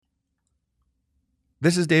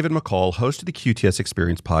This is David McCall, host of the QTS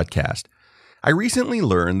Experience podcast. I recently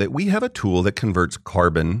learned that we have a tool that converts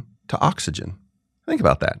carbon to oxygen. Think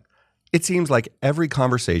about that. It seems like every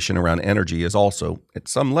conversation around energy is also, at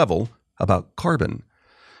some level, about carbon.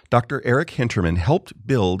 Dr. Eric Hinterman helped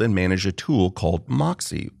build and manage a tool called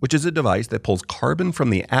MOXIE, which is a device that pulls carbon from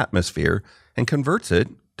the atmosphere and converts it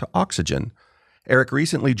to oxygen. Eric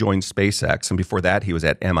recently joined SpaceX, and before that he was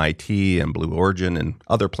at MIT and Blue Origin and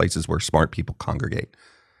other places where smart people congregate.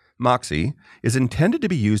 MOXIE is intended to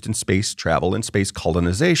be used in space travel and space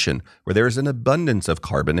colonization, where there is an abundance of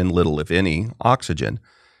carbon and little, if any, oxygen.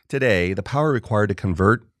 Today, the power required to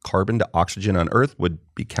convert carbon to oxygen on Earth would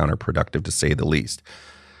be counterproductive, to say the least.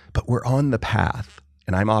 But we're on the path,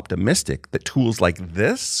 and I'm optimistic that tools like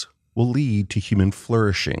this will lead to human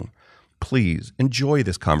flourishing. Please enjoy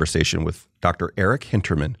this conversation with Dr. Eric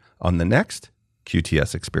Hinterman on the next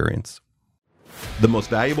QTS Experience. The most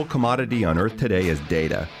valuable commodity on Earth today is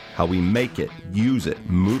data. How we make it, use it,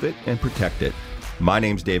 move it, and protect it. My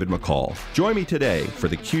name's David McCall. Join me today for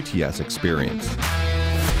the QTS Experience.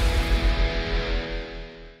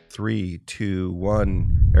 3, 2,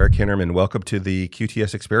 1. Eric Hinterman, welcome to the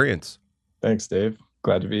QTS Experience. Thanks, Dave.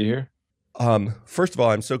 Glad to be here. First of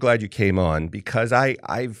all, I'm so glad you came on because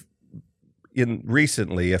I've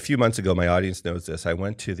recently, a few months ago, my audience knows this, I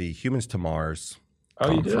went to the Humans to Mars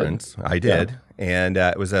conference. You did? I did. Yeah. And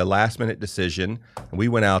it was a last minute decision. We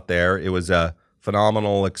went out there. It was a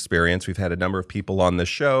phenomenal experience. We've had a number of people on the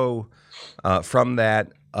show from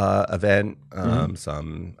that event,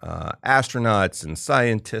 some astronauts and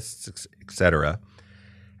scientists, et cetera.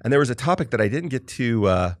 And there was a topic that I didn't get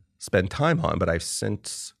to spend time on, but I've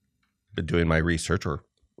since been doing my research, or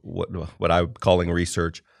what I'm calling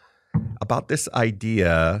research, about this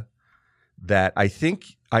idea that I think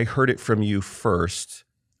I heard it from you first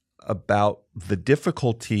about the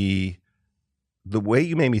difficulty. The way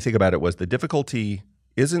you made me think about it was the difficulty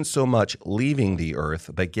isn't so much leaving the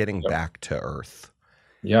Earth, but getting back to Earth.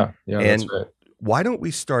 Yeah, and that's right. Why don't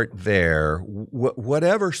we start there?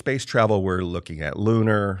 Whatever space travel we're looking at,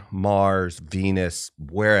 lunar, Mars, Venus,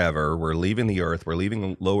 wherever, we're leaving the Earth, we're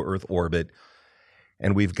leaving low Earth orbit,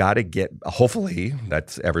 and we've got to get, hopefully,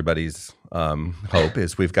 that's everybody's hope,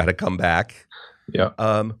 is we've got to come back. Yeah.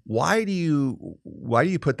 Why do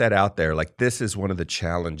you put that out there? Like, this is one of the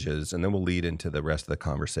challenges, and then we'll lead into the rest of the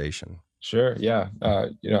conversation. Sure. Yeah. I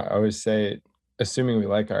always say, assuming we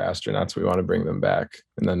like our astronauts, we want to bring them back.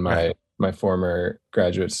 And then my former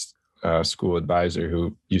graduate school advisor,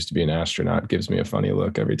 who used to be an astronaut, gives me a funny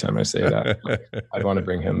look every time I say that. I'd want to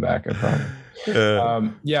bring him back, I promise.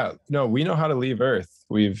 We know how to leave Earth.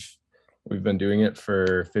 We've been doing it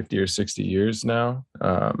for 50 or 60 years now.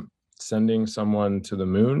 Sending someone to the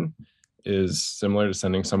moon is similar to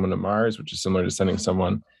sending someone to Mars, which is similar to sending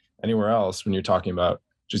someone anywhere else when you're talking about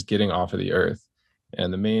just getting off of the Earth.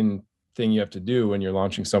 And the main thing you have to do when you're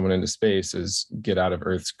launching someone into space is get out of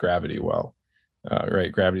Earth's gravity well.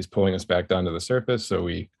 Right? Gravity's pulling us back down to the surface. So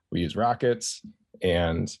we use rockets,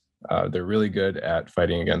 and they're really good at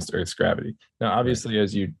fighting against Earth's gravity. Now, obviously,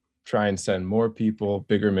 as you try and send more people,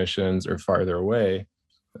 bigger missions, or farther away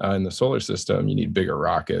in the solar system, you need bigger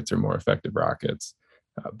rockets or more effective rockets.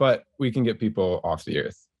 But we can get people off the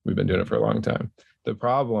Earth. We've been doing it for a long time. The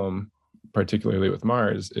problem, particularly with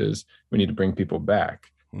Mars, is we need to bring people back.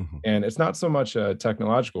 Mm-hmm. And it's not so much a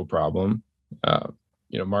technological problem.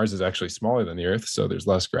 Mars is actually smaller than the Earth, so there's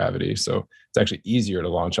less gravity. So it's actually easier to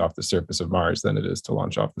launch off the surface of Mars than it is to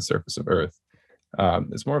launch off the surface of Earth.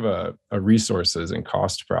 It's more of a resources and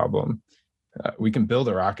cost problem. We can build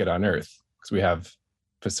a rocket on Earth because we have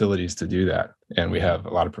facilities to do that. And we have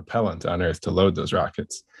a lot of propellant on Earth to load those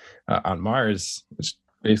rockets. On Mars, it's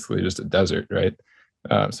basically just a desert, right?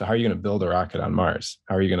 So how are you going to build a rocket on Mars?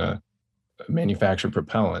 How are you going to manufacture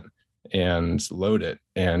propellant and load it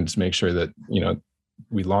and make sure that,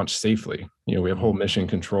 we launch safely? We have whole mission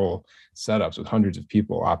control setups with hundreds of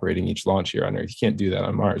people operating each launch here on Earth. You can't do that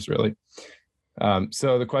on Mars, really.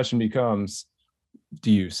 So the question becomes, do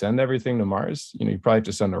you send everything to Mars? You probably have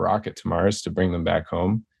to send a rocket to Mars to bring them back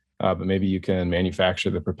home. But maybe you can manufacture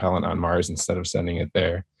the propellant on Mars instead of sending it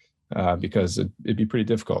there, because it'd be pretty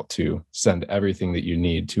difficult to send everything that you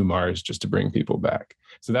need to Mars just to bring people back.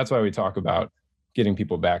 So that's why we talk about getting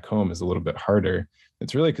people back home is a little bit harder.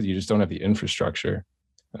 It's really because you just don't have the infrastructure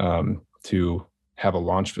to have a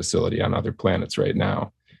launch facility on other planets right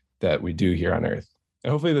now that we do here on Earth.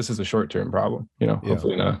 And hopefully this is a short-term problem.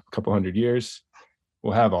 Hopefully in a couple hundred years,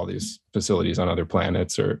 we'll have all these facilities on other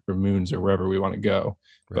planets or moons or wherever we want to go.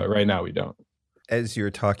 Right. But right now we don't. As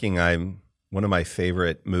you're talking, one of my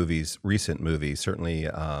favorite movies, recent movies, certainly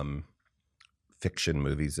fiction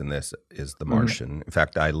movies in this is The Mhm. Martian. In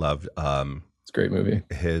fact, I loved It's a great movie.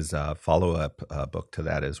 his follow-up book to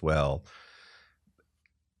that as well.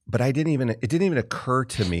 But it didn't even occur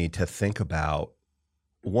to me to think about,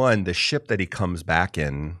 one, the ship that he comes back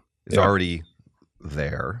in is Yeah. already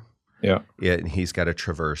there. Yeah. And he's got to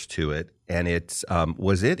traverse to it. And it's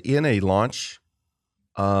was it in a launch?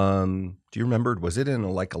 Do you remember? Was it in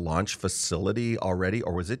like a launch facility already,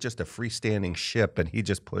 or was it just a freestanding ship and he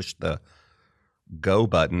just pushed the go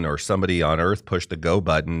button, or somebody on Earth pushed the go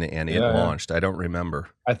button and it Yeah. launched? I don't remember.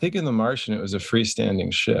 I think in The Martian, it was a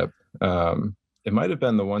freestanding ship. It might have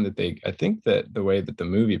been the one that I think that the way that the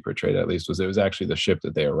movie portrayed it, at least, was it was actually the ship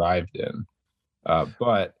that they arrived in.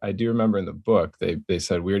 But I do remember in the book, they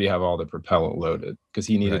said we already have all the propellant loaded because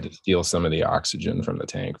he needed Right. to steal some of the oxygen from the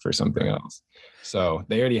tank for something Right. else. So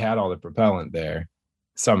they already had all the propellant there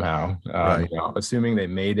somehow. Right. Assuming they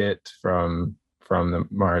made it from the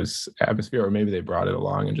Mars atmosphere, or maybe they brought it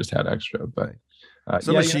along and just had extra. But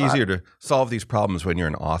So much easier to solve these problems when you're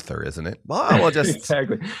an author, isn't it? Well, we'll just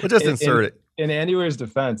exactly. We'll just insert it. In Andy Weir's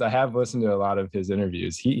defense, I have listened to a lot of his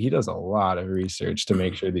interviews. He does a lot of research to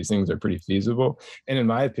make sure these things are pretty feasible. And in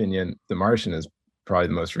my opinion, The Martian is probably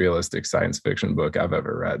the most realistic science fiction book I've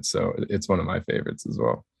ever read. So it's one of my favorites as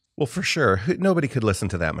well. Well, for sure. Nobody could listen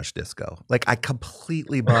to that much disco. Like, I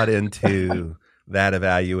completely bought into that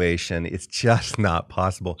evaluation. It's just not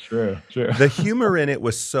possible. True. The humor in it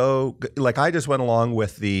was so good. Like, I just went along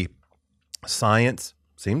with the science.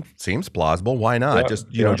 Seems plausible. Why not?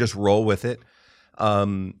 Yeah, just roll with it.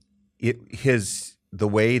 The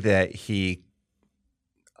way that he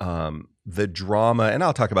the drama, and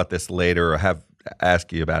I'll talk about this later, or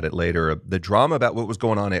ask you about it later. The drama about what was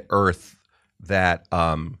going on at Earth, that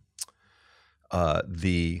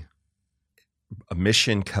the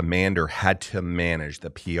mission commander had to manage,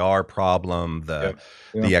 the PR problem, the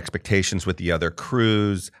expectations with the other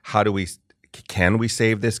crews. Can we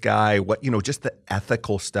save this guy? What, just the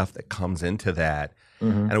ethical stuff that comes into that.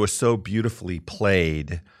 Mm-hmm. And it was so beautifully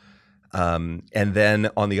played. And then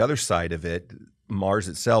on the other side of it, Mars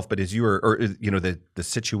itself, but as you were, the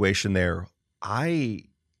situation there, it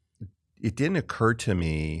didn't occur to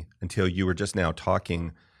me until you were just now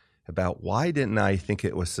talking about, why didn't I think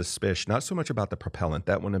it was suspicious? Not so much about the propellant,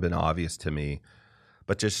 that wouldn't have been obvious to me,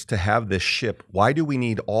 but just to have this ship. Why do we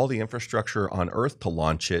need all the infrastructure on Earth to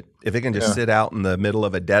launch it if it can just sit out in the middle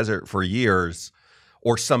of a desert for years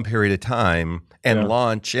or some period of time and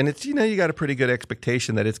launch? And it's, you got a pretty good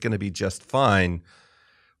expectation that it's going to be just fine.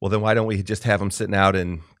 Well, then why don't we just have them sitting out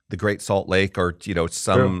in the Great Salt Lake, or,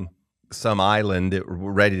 some island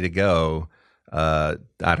ready to go? I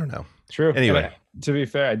don't know. True. Anyway. To be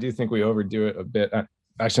fair, I do think we overdo it a bit.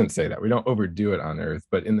 I shouldn't say that. We don't overdo it on Earth,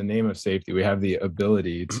 but in the name of safety, we have the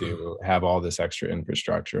ability to have all this extra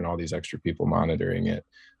infrastructure and all these extra people monitoring it.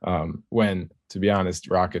 When, to be honest,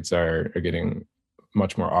 rockets are getting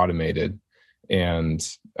much more automated, and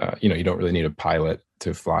you don't really need a pilot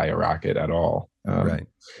to fly a rocket at all. Right.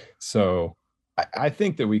 So I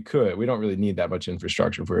think that we don't really need that much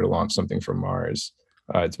infrastructure for to launch something from Mars.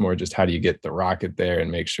 It's more just, how do you get the rocket there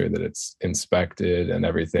and make sure that it's inspected and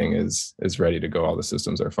everything is ready to go. All the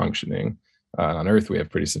systems are functioning. On Earth, we have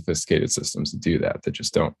pretty sophisticated systems to do that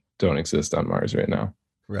just don't exist on Mars right now.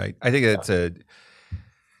 Right. I think it's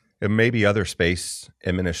maybe other space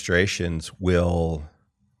administrations will,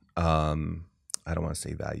 I don't want to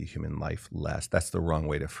say value human life less. That's the wrong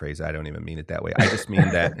way to phrase it. I don't even mean it that way. I just mean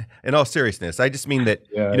that, in all seriousness, I just mean that,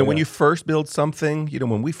 when you first build something,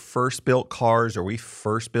 when we first built cars, or we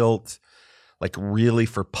first built, like, really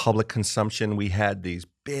for public consumption, we had these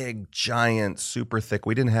big, giant, super thick,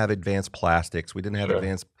 we didn't have advanced plastics. We didn't have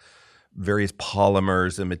advanced various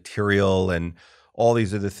polymers and material and all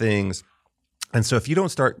these other things. And so if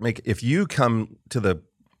you come to the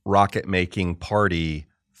rocket making party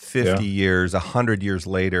 50 years, 100 years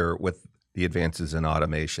later, with the advances in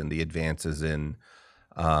automation, the advances in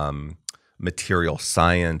material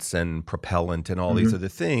science and propellant and all these other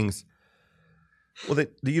things, well,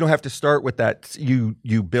 you don't have to start with that.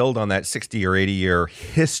 You build on that 60 or 80 year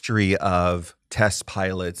history of test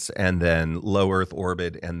pilots, and then low Earth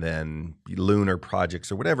orbit, and then lunar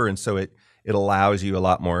projects or whatever. And so it allows you a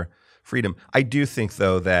lot more freedom. I do think,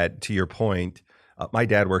 though, that, to your point, my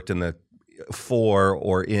dad worked in the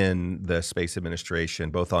Space Administration,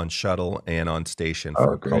 both on shuttle and on station,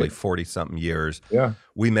 for probably 40-something years. Yeah.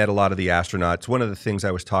 We met a lot of the astronauts. One of the things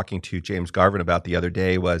I was talking to James Garvin about the other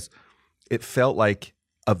day was, it felt like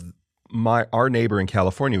our neighbor in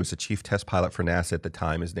California was the chief test pilot for NASA at the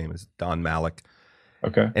time. His name is Don Malik.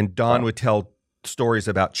 Okay. And Don would tell stories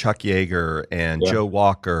about Chuck Yeager and Yeah. Joe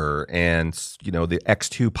Walker and, the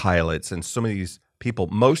X-2 pilots and some of these people,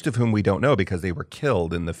 most of whom we don't know because they were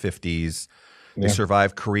killed in the 50s. They Yeah.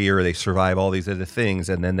 survive career, they survive all these other things,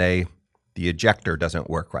 and then the ejector doesn't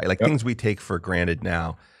work right. Like Yep. things we take for granted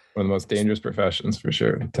now. One of the most dangerous professions for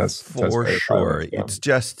sure. Test For pilot sure. pilots, yeah. It's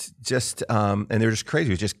just and they're just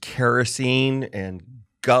crazy. It's just kerosene and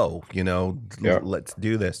go, Yeah. let's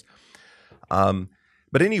do this.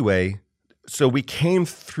 But anyway, so we came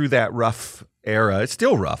through that rough era. It's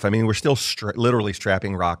still rough. I mean, we're still literally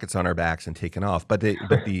strapping rockets on our backs and taking off. But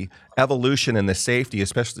the evolution and the safety,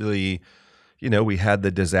 especially, we had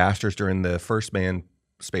the disasters during the first manned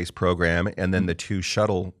space program and then the 2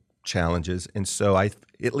 shuttle challenges. And so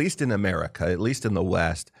at least in America, at least in the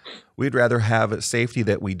West, we'd rather have a safety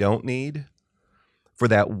that we don't need for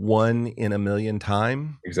that 1 in a million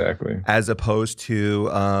time. Exactly. As opposed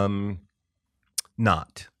to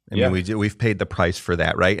not. I mean, we've paid the price for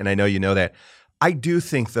that, right? And I know you know that. I do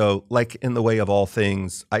think, though, like in the way of all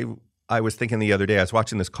things, I was thinking the other day, I was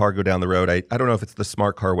watching this car go down the road. I don't know if it's the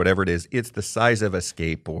smart car, whatever it is. It's the size of a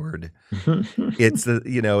skateboard. It's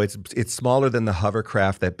it's smaller than the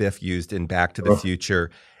hovercraft that Biff used in Back to the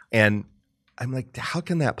Future. And I'm like, how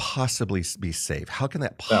can that possibly be safe? How can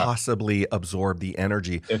that possibly absorb the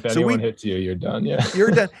energy? If anyone hits you, you're done. Yeah.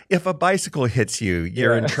 You're done. If a bicycle hits you,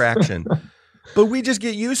 you're in traction. But we just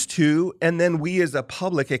get used to, and then we as a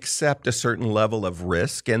public accept a certain level of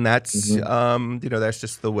risk, and that's that's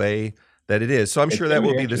just the way that it is. So I'm sure that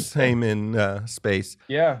will be the same in space.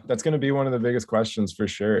 Yeah, that's going to be one of the biggest questions for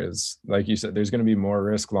sure. Is like you said, there's going to be more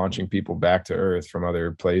risk launching people back to Earth from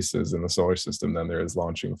other places in the solar system than there is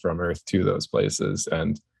launching from Earth to those places,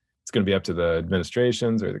 and it's going to be up to the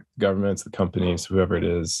administrations or the governments, the companies, whoever it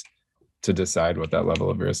is, to decide what that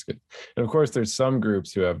level of risk is. And of course, there's some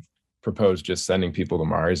groups who have proposed just sending people to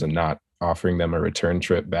Mars and not offering them a return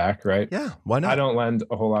trip back, right? Yeah, why not? I don't lend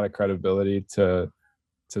a whole lot of credibility to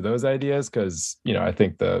those ideas because, I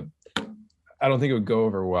think I don't think it would go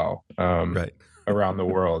over well around the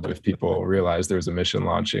world if people realize there's a mission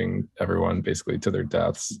launching everyone basically to their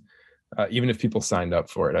deaths. Even if people signed up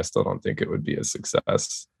for it, I still don't think it would be a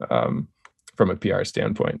success from a PR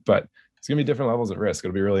standpoint. But it's going to be different levels of risk.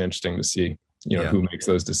 It'll be really interesting to see, who makes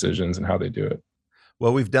those decisions and how they do it.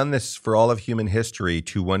 Well, we've done this for all of human history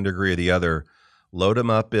to one degree or the other. Load them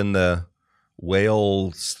up in the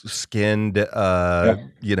whale-skinned,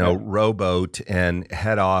 rowboat and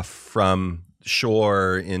head off from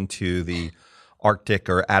shore into the Arctic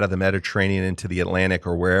or out of the Mediterranean into the Atlantic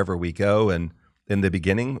or wherever we go. And in the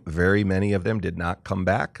beginning, very many of them did not come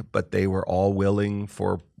back, but they were all willing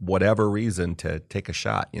for whatever reason to take a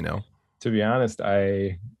shot, To be honest,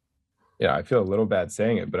 I feel a little bad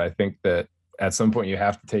saying it, but I think that at some point you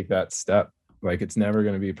have to take that step. Like it's never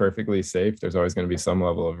going to be perfectly safe. There's always going to be some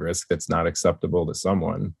level of risk that's not acceptable to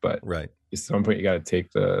someone, but at some point you got to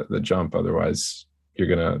take the jump. Otherwise you're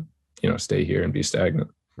going to, stay here and be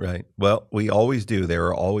stagnant. Right. Well, we always do. There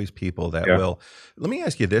are always people that will. Let me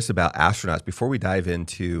ask you this about astronauts before we dive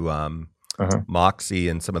into Moxie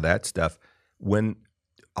and some of that stuff. When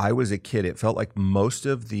I was a kid, it felt like most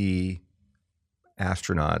of the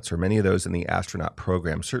astronauts or many of those in the astronaut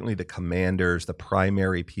program, certainly the commanders, the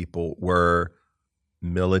primary people were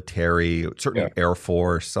military, certainly Air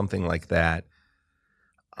Force, something like that.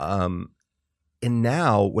 And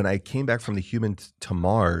now when I came back from the Humans to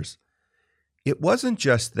Mars, it wasn't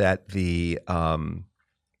just that the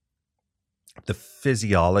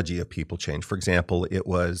physiology of people changed. For example, it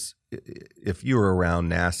was, if you were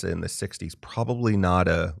around NASA in the 60s, probably not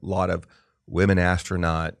a lot of women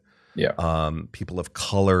astronaut, people of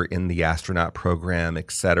color in the astronaut program,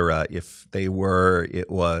 et cetera. If they were, it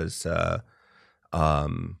was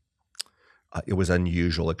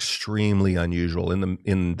unusual, extremely unusual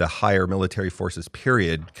in the higher military forces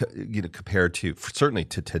period, compared to certainly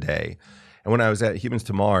to today. And when I was at Humans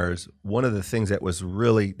to Mars, one of the things that was there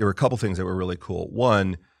were a couple things that were really cool.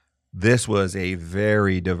 One, this was a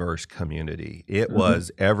very diverse community. It was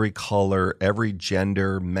every color, every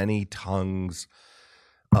gender, many tongues.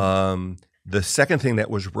 The second thing that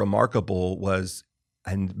was remarkable was,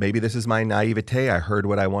 and maybe this is my naivete, I heard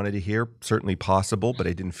what I wanted to hear, certainly possible, but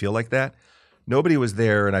I didn't feel like that. Nobody was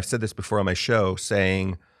there, and I've said this before on my show,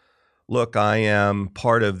 saying, look, I am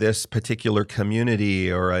part of this particular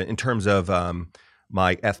community, or in terms of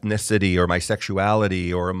my ethnicity or my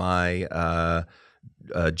sexuality or my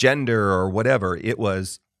gender or whatever. It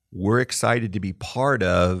was, we're excited to be part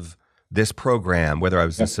of this program, whether I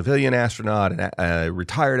was a civilian astronaut, a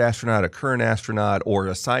retired astronaut, a current astronaut, or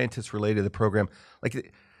a scientist related to the program. Like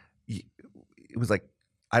it was like,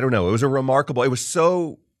 I don't know. It was it was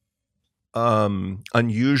so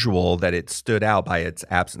unusual that it stood out by its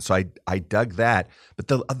absence. So I dug that. But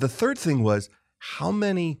the third thing was how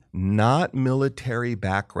many not military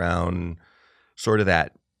background, sort of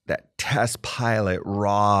that test pilot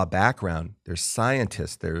raw background. There's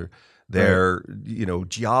scientists, they're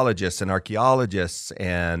geologists and archaeologists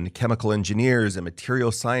and chemical engineers and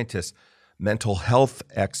material scientists, mental health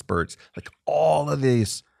experts, like all of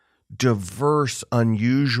these diverse,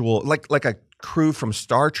 unusual, like a crew from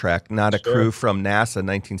Star Trek, not a crew from NASA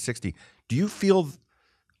 1960. Do you feel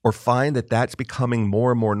or find that that's becoming more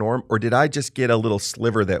and more norm, or did I just get a little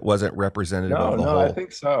sliver that wasn't representative of the whole? I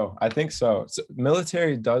think so.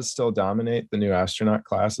 Military does still dominate the new astronaut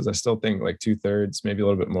classes. I still think like 2/3, maybe a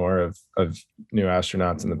little bit more of new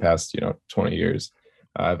astronauts in the past 20 years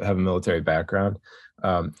have a military background.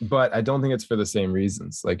 But I don't think it's for the same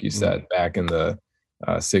reasons. Like you said, back in the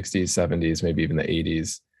 60s, 70s, maybe even the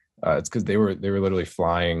 80s, it's because they were literally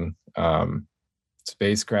flying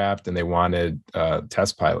spacecraft, and they wanted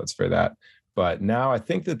test pilots for that. But now I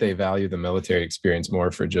think that they value the military experience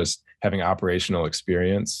more for just having operational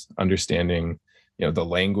experience, understanding, the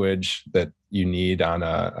language that you need on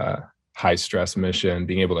a high stress mission,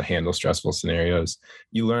 being able to handle stressful scenarios.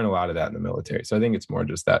 You learn a lot of that in the military. So I think it's more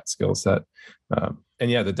just that skill set.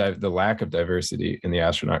 And yeah, the lack of diversity in the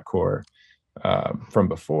astronaut corps from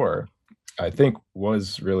before, I think,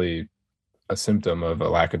 was really a symptom of a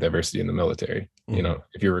lack of diversity in the military.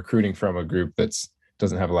 If you're recruiting from a group that's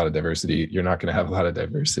doesn't have a lot of diversity, you're not going to have a lot of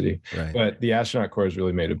diversity. Right. But the astronaut corps has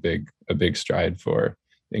really made a big stride for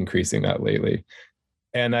increasing that lately.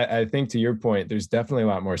 And I think, to your point, there's definitely a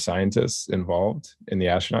lot more scientists involved in the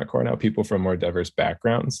astronaut corps now, people from more diverse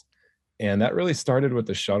backgrounds. And that really started with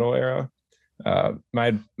the shuttle era.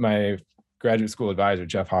 My graduate school advisor,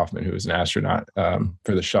 Jeff Hoffman, who was an astronaut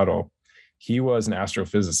for the shuttle, he was an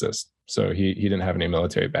astrophysicist. So he didn't have any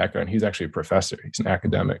military background. He's actually a professor. He's an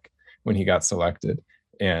academic when he got selected.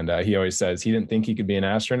 And he always says he didn't think he could be an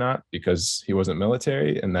astronaut because he wasn't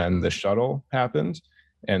military. And then the shuttle happened.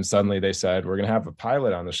 And suddenly they said, we're going to have a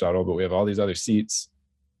pilot on the shuttle, but we have all these other seats.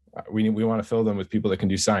 We want to fill them with people that can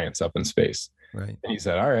do science up in space. Right. And he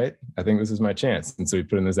said, all right, I think this is my chance. And so he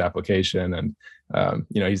put in his application, and,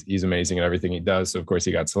 he's amazing at everything he does. So of course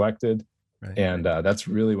he got selected. Right. And that's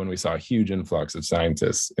really when we saw a huge influx of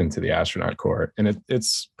scientists into the astronaut corps. And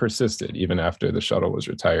it's persisted even after the shuttle was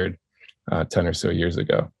retired 10 or so years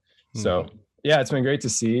ago. So yeah, it's been great to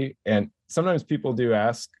see. And sometimes people do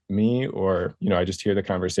ask me, or, I just hear the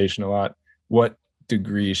conversation a lot, what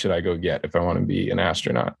degree should I go get if I want to be an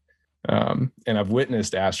astronaut? And I've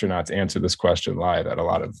witnessed astronauts answer this question live at a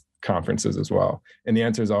lot of conferences as well. And the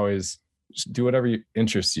answer is always, just do whatever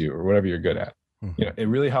interests you or whatever you're good at. It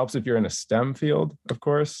really helps if you're in a STEM field, of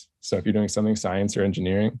course. So if you're doing something science or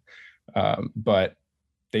engineering, but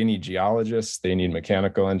they need geologists, they need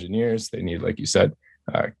mechanical engineers, they need, like you said,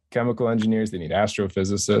 chemical engineers, they need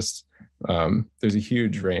astrophysicists. There's a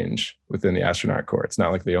huge range within the astronaut corps. It's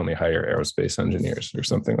not like they only hire aerospace engineers or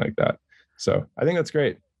something like that. So I think that's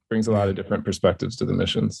great. Brings a lot of different perspectives to the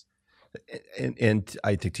missions. And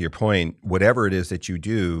I think, to your point, whatever it is that you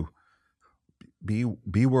do,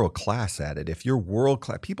 be world class at it. If you're world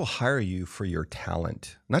class, people hire you for your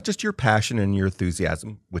talent, not just your passion and your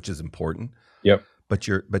enthusiasm, which is important. Yep. But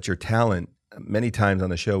your talent. Many times on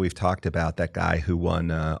the show, we've talked about that guy who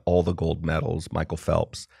won all the gold medals, Michael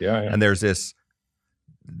Phelps. Yeah. And there's this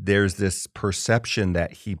perception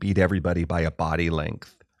that he beat everybody by a body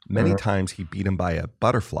length. Many times he beat him by a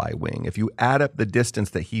butterfly wing. If you add up the distance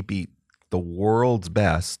that he beat the world's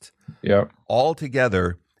best, all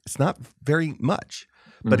together, it's not very much.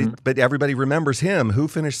 But everybody remembers him. Who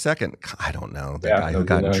finished second? I don't know. The guy who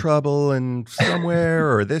got in trouble and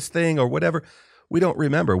somewhere, or this thing or whatever. We don't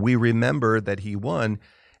remember. We remember that he won.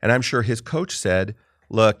 And I'm sure his coach said,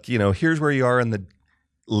 look, here's where you are in the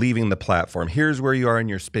leaving the platform. Here's where you are in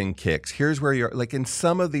your spin kicks. Here's where you're, like, in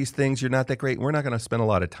some of these things, you're not that great. We're not going to spend a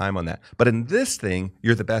lot of time on that. But in this thing,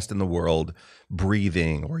 you're the best in the world,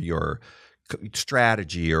 breathing or your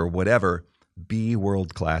strategy or whatever. Be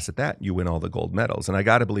world class at that. You win all the gold medals. And I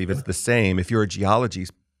got to believe it's the same. If you're a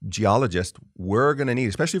geologist, we're going to need,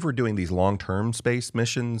 especially if we're doing these long-term space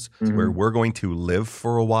missions where we're going to live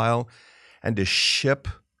for a while, and to ship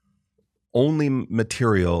only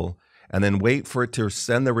material and then wait for it to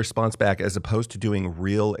send the response back, as opposed to doing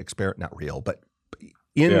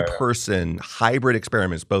in-person hybrid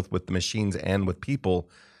experiments, both with the machines and with people.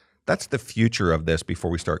 That's the future of this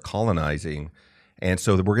before we start colonizing. And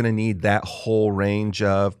so we're going to need that whole range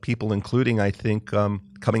of people, including, I think,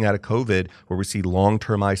 coming out of COVID, where we see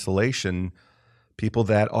long-term isolation, people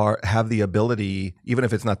that have the ability, even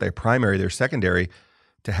if it's not their primary, their secondary,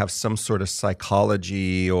 to have some sort of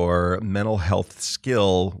psychology or mental health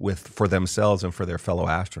skill for themselves and for their fellow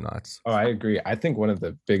astronauts. Oh, I agree. I think one of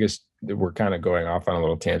the biggest, we're kind of going off on a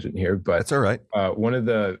little tangent here, but That's all right. one of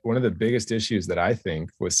the biggest issues that I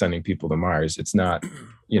think with sending people to Mars, it's not,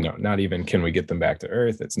 not even can we get them back to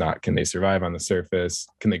Earth? It's not can they survive on the surface?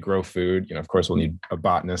 Can they grow food? Of course, we'll need a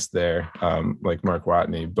botanist there, like Mark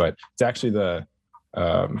Watney, but it's actually the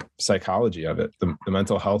psychology of it, the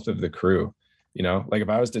mental health of the crew. Like if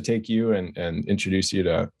I was to take you and introduce you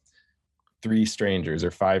to 3 strangers or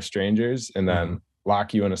 5 strangers and then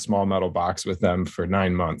lock you in a small metal box with them for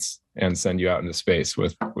 9 months and send you out into space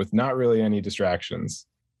with not really any distractions,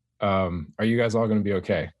 are you guys all going to be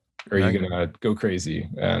okay? Or are you going to go crazy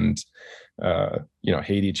and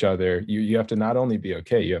hate each other? You have to not only be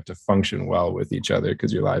okay, you have to function well with each other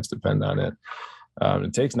because your lives depend on it.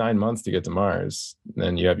 It takes 9 months to get to Mars.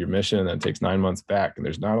 Then you have your mission, and then it takes 9 months back, and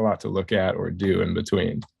there's not a lot to look at or do in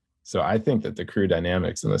between. So I think that the crew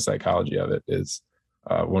dynamics and the psychology of it is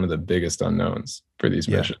one of the biggest unknowns for these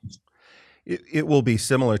missions. It will be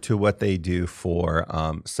similar to what they do for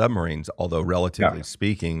submarines, although relatively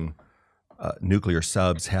speaking, nuclear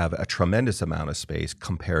subs have a tremendous amount of space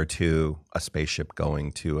compared to a spaceship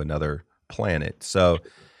going to another planet. So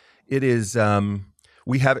it is...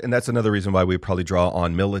 we have, and that's another reason why we probably draw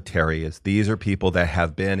on military, is these are people that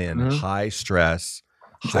have been in high stress,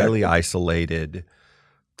 highly isolated,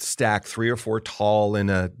 stacked 3 or 4 tall in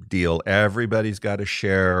a deal. Everybody's got to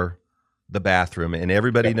share the bathroom, and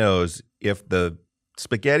everybody knows if the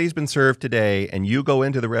spaghetti's been served today and you go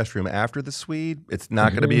into the restroom after the Swede, it's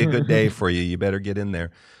not going to be a good day for you. You better get in there.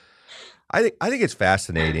 I think it's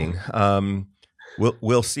fascinating.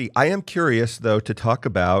 We'll see. I am curious though to talk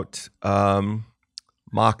about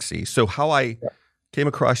Moxie. So how I came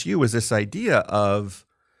across you was this idea of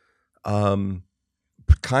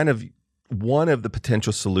kind of one of the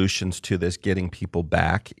potential solutions to this getting people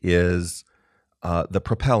back is the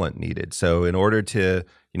propellant needed. So in order to,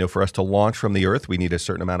 for us to launch from the Earth, we need a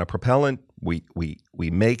certain amount of propellant. We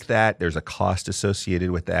make that. There's a cost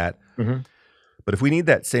associated with that. But if we need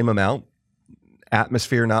that same amount,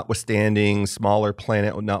 atmosphere notwithstanding, smaller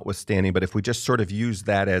planet notwithstanding, but if we just sort of use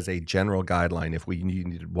that as a general guideline, if we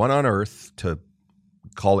needed one on Earth to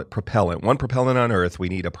call it propellant, one propellant on Earth, we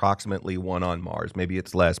need approximately one on Mars. Maybe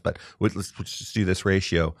it's less, but let's just do this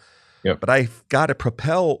ratio. Yep. But I've got to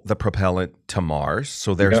propel the propellant to Mars,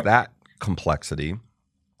 so there's that complexity.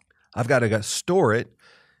 I've got to store it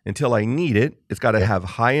until I need it. It's got to have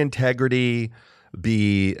high integrity.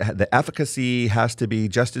 The efficacy has to be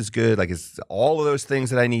just as good. Like it's all of those things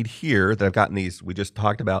that I need here that I've got in these, we just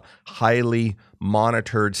talked about, highly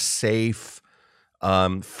monitored, safe,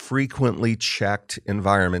 frequently checked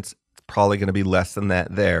environments. It's probably going to be less than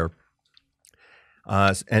that there.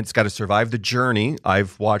 And it's got to survive the journey.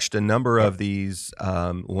 I've watched a number of these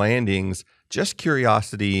landings. Just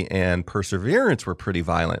Curiosity and Perseverance were pretty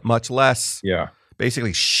violent, much less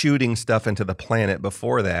basically shooting stuff into the planet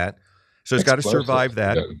before that. So it's got to survive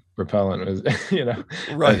that. Propellant was,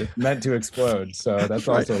 meant to explode. So that's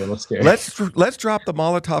also a little scary. Let's drop the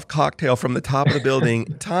Molotov cocktail from the top of the building.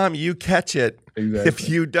 Tom, you catch it. Exactly. If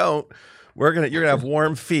you don't, you're gonna have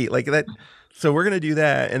warm feet like that. So we're gonna do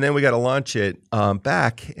that, and then we got to launch it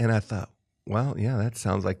back. And I thought, well, yeah, that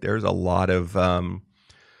sounds like there's a lot of.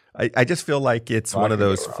 I just feel like it's one of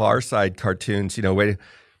those Far Side cartoons.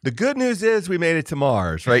 The good news is we made it to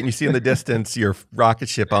Mars, right? And you see in the distance your rocket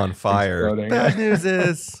ship on fire. Exploding. Bad news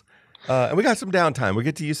is, and we got some downtime. We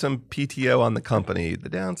get to use some PTO on the company. The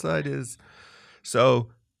downside is, so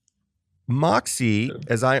Moxie,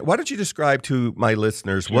 why don't you describe to my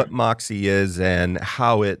listeners what Moxie is and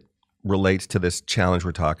how it relates to this challenge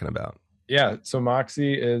we're talking about? Yeah, so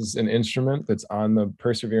Moxie is an instrument that's on the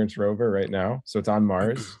Perseverance rover right now. So it's on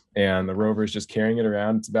Mars, and the rover is just carrying it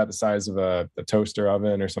around. It's about the size of a toaster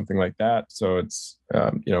oven or something like that. So it's,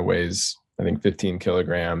 weighs, I think, 15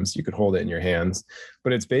 kilograms. You could hold it in your hands,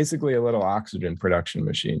 but it's basically a little oxygen production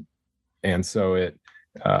machine. And so it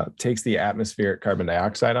takes the atmospheric carbon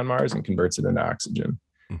dioxide on Mars and converts it into oxygen.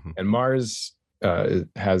 And Mars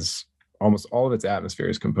has almost all of its atmosphere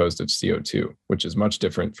is composed of CO2, which is much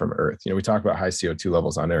different from Earth. We talk about high CO2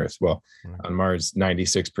 levels on Earth. Well, on Mars,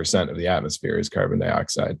 96% of the atmosphere is carbon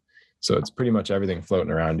dioxide. So it's pretty much everything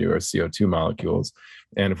floating around you are CO2 molecules.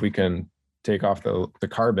 And if we can take off the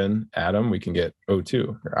carbon atom, we can get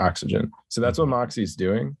O2 or oxygen. So that's what Moxie's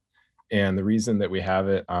doing. And the reason that we have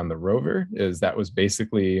it on the rover is that was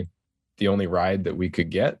basically the only ride that we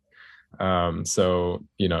could get. So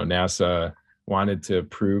NASA wanted to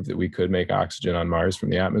prove that we could make oxygen on Mars from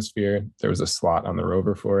the atmosphere. There was a slot on the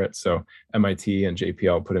rover for it. So MIT and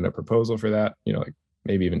JPL put in a proposal for that,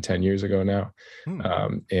 maybe even 10 years ago now,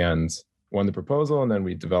 and won the proposal. And then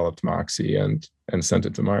we developed Moxie and sent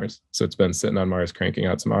it to Mars. So it's been sitting on Mars cranking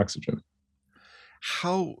out some oxygen.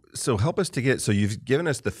 So help us to get, so you've given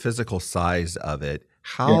us the physical size of it.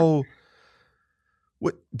 How,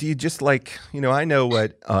 what do you just like, I know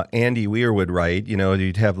what Andy Weir would write,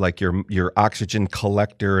 you'd have like your oxygen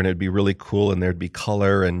collector and it'd be really cool and there'd be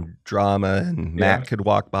color and drama and Matt could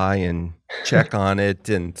walk by and check on it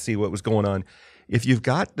and see what was going on. If you've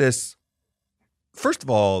got this, first of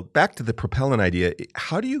all, back to the propellant idea,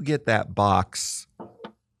 how do you get that box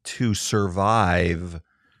to survive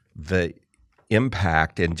the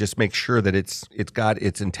impact and just make sure that it's got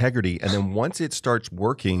its integrity? And then once it starts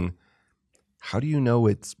working, how do you know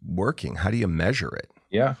it's working? How do you measure it?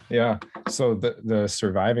 Yeah. So the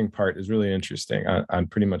surviving part is really interesting. On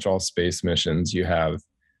pretty much all space missions, you have,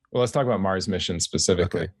 well, let's talk about Mars missions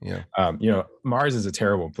specifically. Okay. Yeah. Mars is a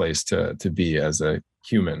terrible place to be as a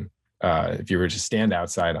human. If you were to stand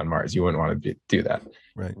outside on Mars, you wouldn't want to do that.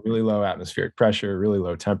 Right. Really low atmospheric pressure, really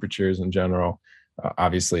low temperatures in general.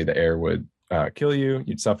 Obviously, the air would kill you.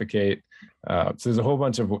 You'd suffocate. So there's a whole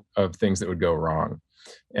bunch of things that would go wrong.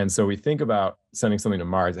 And so we think about sending something to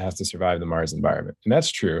Mars, it has to survive the Mars environment. And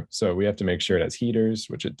that's true. So we have to make sure it has heaters,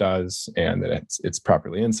 which it does, and that it's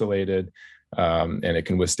properly insulated, and it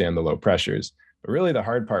can withstand the low pressures. But really the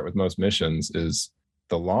hard part with most missions is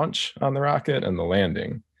the launch on the rocket and the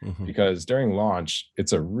landing, because during launch,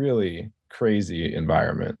 it's a really crazy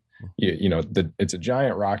environment. It's a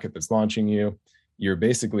giant rocket that's launching you. You're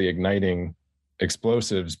basically igniting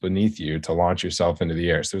explosives beneath you to launch yourself into the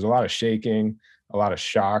air. So there's a lot of shaking, a lot of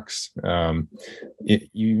shocks. You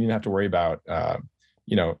even have to worry about,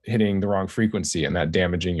 hitting the wrong frequency and that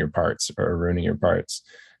damaging your parts or ruining your parts.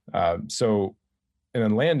 And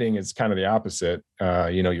then landing is kind of the opposite.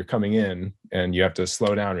 You're coming in and you have to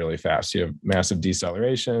slow down really fast. You have massive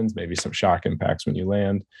decelerations, maybe some shock impacts when you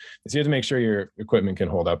land. So you have to make sure your equipment can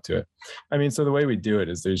hold up to it. I mean, so the way we do it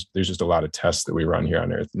is there's just a lot of tests that we run here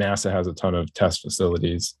on Earth. NASA has a ton of test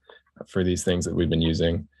facilities for these things that we've been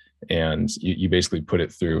using. And you basically put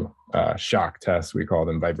it through shock tests. We call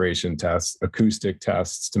them vibration tests, acoustic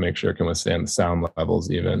tests to make sure it can withstand the sound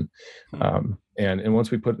levels even. And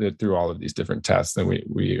once we put it through all of these different tests, then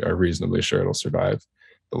we are reasonably sure it'll survive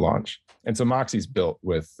the launch. And so Moxie's built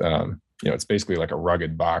with, it's basically like a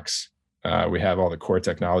rugged box. We have all the core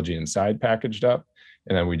technology inside packaged up,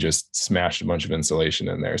 and then we just smashed a bunch of insulation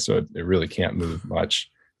in there. So it really can't move much.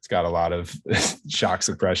 It's got a lot of shock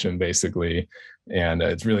suppression, basically, and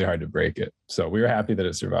it's really hard to break it. So we were happy that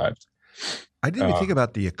it survived. I didn't even think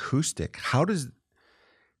about the acoustic. How does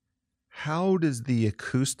the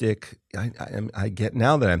acoustic? I get,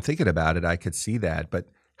 now that I'm thinking about it, I could see that. But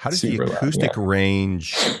how does the acoustic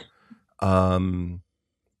range? Not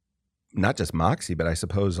just Moxie, but I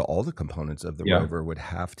suppose all the components of the rover would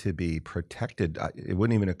have to be protected. It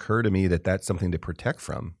wouldn't even occur to me that that's something to protect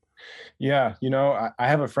from. Yeah, I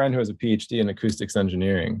have a friend who has a PhD in acoustics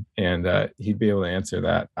engineering, and he'd be able to answer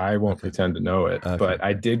that. I won't pretend to know it, but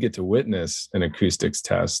I did get to witness an acoustics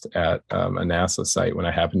test at a NASA site when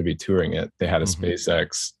I happened to be touring it. They had a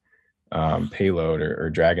SpaceX payload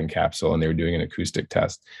or Dragon capsule, and they were doing an acoustic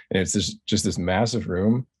test. And it's just this massive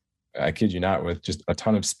room, I kid you not, with just a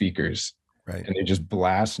ton of speakers. Right. And they just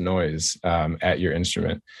blast noise at your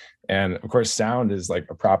instrument. And of course, sound is like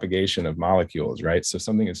a propagation of molecules, right? So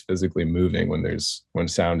something is physically moving when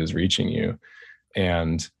sound is reaching you.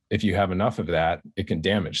 And if you have enough of that, it can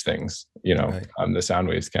damage things, the sound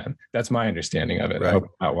waves can. That's my understanding of it. Right. I hope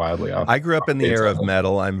I'm not wildly off. I grew up in the era of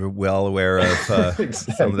metal. I'm well aware of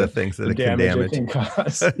some of the things that it can damage. It can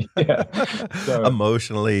cause. Yeah. So,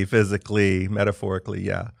 emotionally, physically, metaphorically,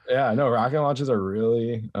 yeah. Yeah, no, rocket launches are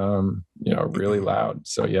really, really loud.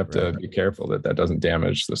 So you have to be careful that doesn't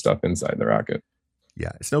damage the stuff inside the rocket.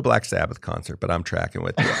 Yeah, it's no Black Sabbath concert, but I'm tracking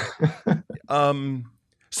with you.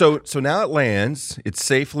 So now it lands,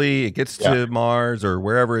 it gets to Mars or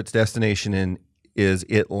wherever its destination is,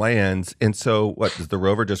 it lands. And so what, does the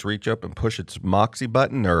rover just reach up and push its Moxie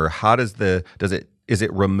button, or how is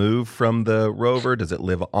it removed from the rover? Does it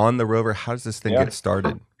live on the rover? How does this thing get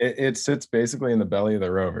started? It sits basically in the belly of the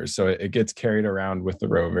rover. So it gets carried around with the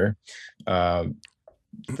rover.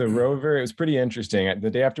 The rover, it was pretty interesting. The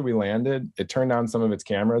day after we landed, it turned on some of its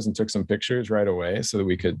cameras and took some pictures right away so that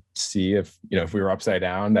we could see if we were upside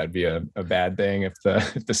down, that'd be a bad thing if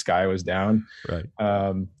the sky was down. Right.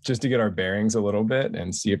 Just to get our bearings a little bit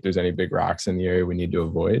and see if there's any big rocks in the area we need to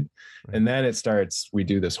avoid. Right. And then we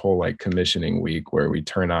do this whole commissioning week where we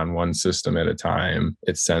turn on one system at a time.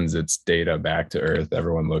 It sends its data back to Earth.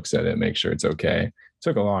 Everyone looks at it, make sure it's okay. It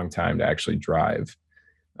took a long time to actually drive.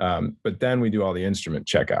 But then we do all the instrument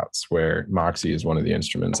checkouts where Moxie is one of the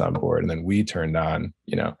instruments on board. And then we turned on,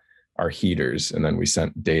 our heaters, and then we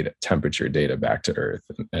sent temperature data back to Earth.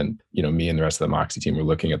 And me and the rest of the Moxie team were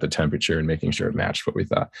looking at the temperature and making sure it matched what we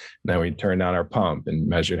thought. And then we turned on our pump and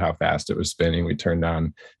measured how fast it was spinning. We turned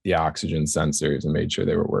on the oxygen sensors and made sure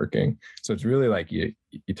they were working. So it's really like you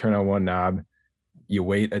turn on one knob, you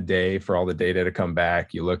wait a day for all the data to come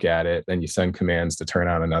back, you look at it, then you send commands to turn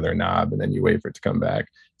on another knob, and then you wait for it to come back.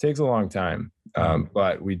 It takes a long time,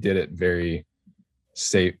 but we did it very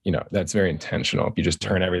safe. That's very intentional. If you just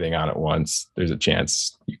turn everything on at once, there's a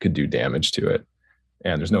chance you could do damage to it,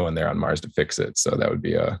 and there's no one there on Mars to fix it. So that would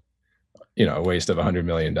be a waste of $100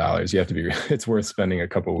 million. You have to be, it's worth spending a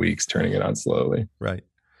couple of weeks turning it on slowly. Right.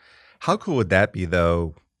 How cool would that be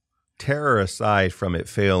though? Terror aside from it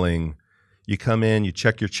failing, you come in, you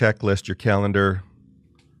check your checklist, your calendar,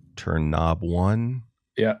 turn knob 1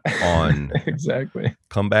 on. Exactly.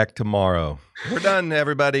 Come back tomorrow. We're done,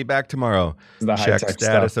 everybody. Back tomorrow. Check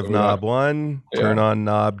status of knob 1, turn on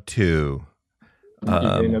knob 2. You're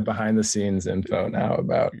getting the behind the scenes info now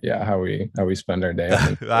about how we spend our day.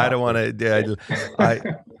 I don't want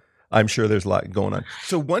to. I'm sure there's a lot going on.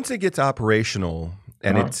 So once it gets operational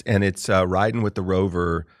and it's riding with the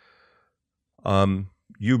rover,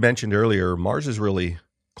 you mentioned earlier Mars is really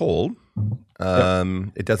cold.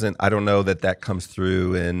 It doesn't. I don't know that comes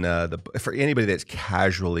through in for anybody that's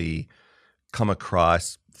casually come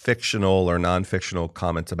across fictional or non-fictional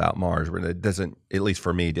comments about Mars, where it doesn't, at least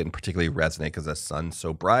for me, didn't particularly resonate because the sun's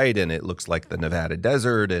so bright and it looks like the Nevada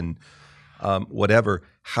desert and whatever.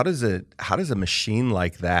 How does a machine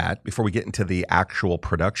like that, before we get into the actual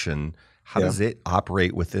production, how does it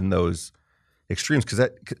operate within those extremes? Because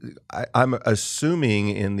I'm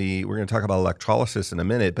assuming we're going to talk about electrolysis in a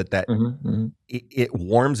minute, but that it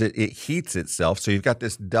warms it heats itself. So you've got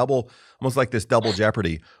this almost like this double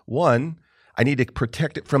jeopardy. One, I need to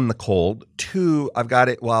protect it from the cold. Two, I've got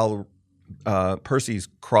it while Percy's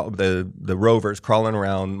the rover's crawling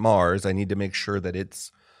around Mars. I need to make sure that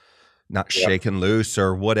it's not shaken loose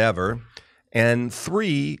or whatever. And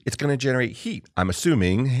three, it's going to generate heat, I'm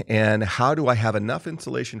assuming. And how do I have enough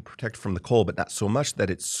insulation to protect from the cold, but not so much that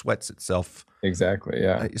it sweats itself? Exactly,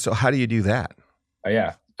 yeah. So how do you do that?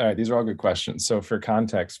 Yeah. All right, these are all good questions. So for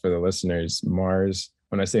context for the listeners, Mars,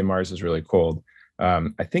 when I say Mars is really cold,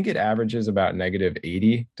 I think it averages about negative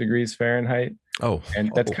 80 degrees Fahrenheit.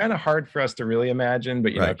 And that's kind of hard for us to really imagine.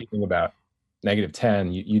 But, if you think about negative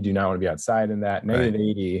 10, you do not want to be outside in that. Negative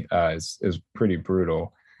 80 is pretty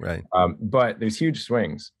brutal. Right. But there's huge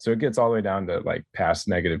swings. So it gets all the way down to like past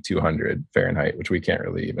negative 200 Fahrenheit, which we can't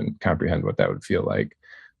really even comprehend what that would feel like.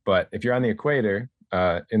 But if you're on the equator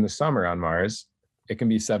in the summer on Mars, it can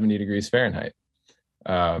be 70 degrees Fahrenheit.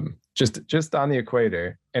 Just on the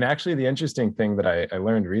equator. And actually, the interesting thing that I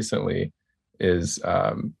learned recently is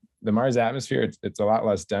the Mars atmosphere, it's a lot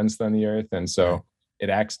less dense than the Earth. And so it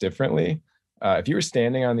acts differently. If you were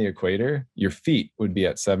standing on the equator, your feet would be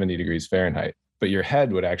at 70 degrees Fahrenheit, but your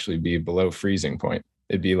head would actually be below freezing point.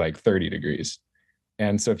 It'd be like 30 degrees.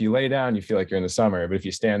 And so if you lay down, you feel like you're in the summer, but if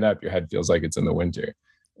you stand up, your head feels like it's in the winter.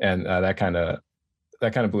 And that kind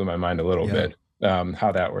of blew my mind a little bit,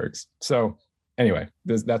 how that works. So anyway,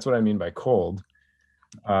 that's what I mean by cold.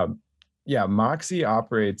 Moxie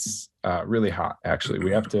operates really hot. Actually,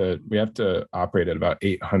 we have to operate at about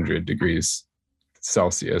 800 degrees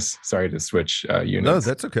Celsius. Sorry to switch units. No,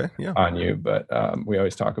 that's okay. Yeah, on you, but we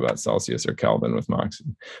always talk about Celsius or Kelvin with Moxie.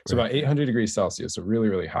 So about 800 degrees Celsius, so really,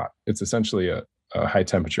 really hot. It's essentially a high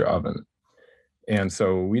temperature oven, and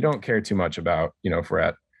so we don't care too much about if we're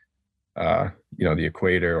at the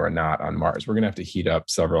equator or not on Mars. We're going to have to heat up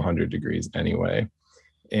several hundred degrees anyway.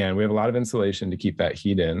 And we have a lot of insulation to keep that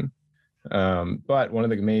heat in. But one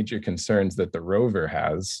of the major concerns that the rover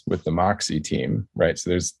has with the Moxie team, right?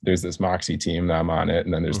 So there's this Moxie team, I'm on it,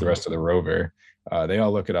 and then there's the rest of the rover. They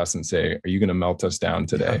all look at us and say, "Are you going to melt us down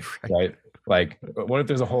today?" Right? Like, what if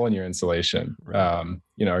there's a hole in your insulation? Are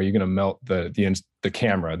you going to melt the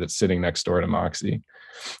camera that's sitting next door to Moxie?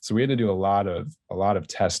 So we had to do a lot of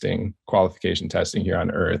testing, qualification testing here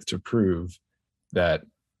on Earth to prove that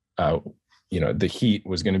the heat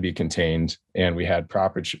was going to be contained, and we had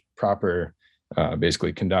proper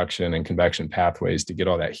basically conduction and convection pathways to get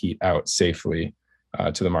all that heat out safely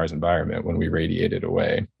to the Mars environment when we radiate it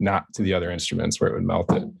away, not to the other instruments where it would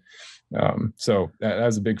melt it. So that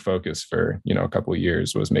was a big focus for a couple of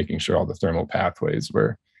years, was making sure all the thermal pathways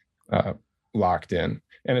were locked in.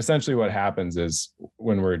 And essentially what happens is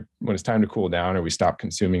when it's time to cool down or we stop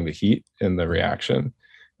consuming the heat in the reaction,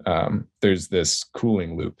 there's this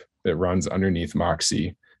cooling loop that runs underneath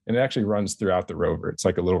Moxie and it actually runs throughout the rover. It's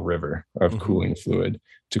like a little river of Mm-hmm. cooling fluid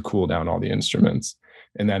to cool down all the instruments.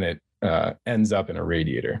 And then it ends up in a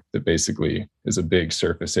radiator that basically is a big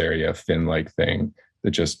surface area, fin-like thing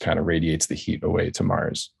that just kind of radiates the heat away to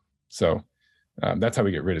Mars. So that's how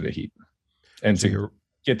we get rid of the heat. And So to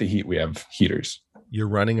get the heat, we have heaters. you're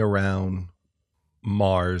running around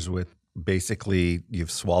Mars with basically you've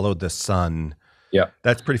swallowed the sun. Yeah.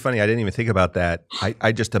 That's pretty funny. I didn't even think about that.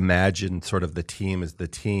 I just imagined sort of the team as the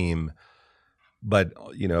team. But,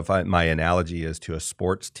 if my analogy is to a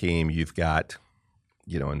sports team, you've got,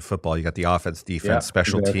 in football, you got the offense, defense,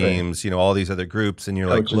 special teams, all these other groups. And you're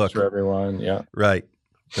Coaches like, look, for everyone. Yeah. right.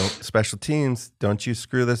 Special teams, don't you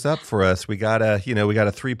screw this up for us. We got a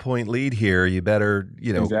 3-point lead here. You better,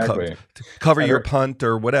 exactly. cover your punt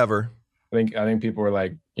or whatever. I think people were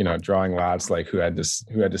like, drawing lots, like who had to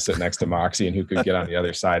sit next to Moxie and who could get on the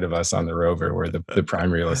other side of us on the rover where the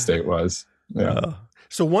prime real estate was. Yeah.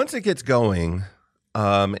 So once it gets going,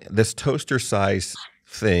 this toaster size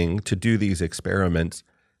thing to do these experiments,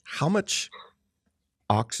 how much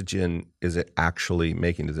oxygen is it actually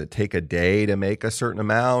making? Does it take a day to make a certain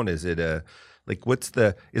amount? Is it is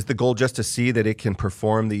the goal just to see that it can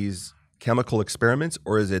perform these chemical experiments,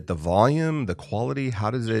 or is it the volume, the quality? How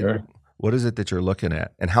does it, Sure. What is it that you're looking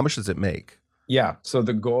at, and how much does it make? Yeah. So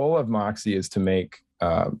the goal of Moxie is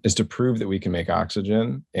to prove that we can make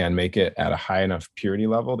oxygen and make it at a high enough purity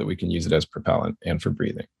level that we can use it as propellant and for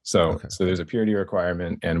breathing. So there's a purity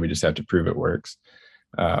requirement, and we just have to prove it works.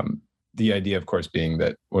 The idea, of course, being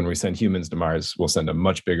that when we send humans to Mars, we'll send a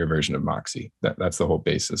much bigger version of Moxie. That's the whole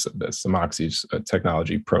basis of this. So Moxie's a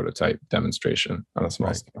technology prototype demonstration on a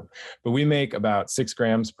small scale. But we make about 6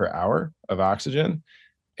 grams per hour of oxygen.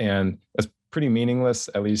 And that's pretty meaningless,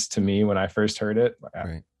 at least to me when I first heard it.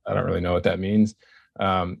 Right. I don't really know what that means.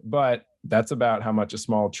 But that's about how much a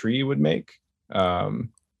small tree would make, through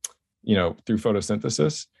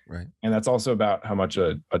photosynthesis. Right. And that's also about how much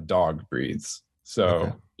a dog breathes.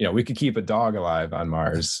 So, we could keep a dog alive on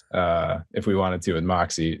Mars if we wanted to with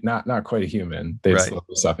Moxie, not quite a human. They'd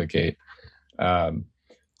slowly suffocate.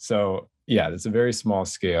 So yeah, it's a very small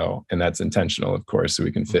scale, and that's intentional, of course, so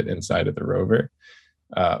we can fit inside of the rover.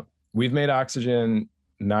 We've made oxygen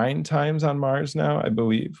 9 times on Mars now, I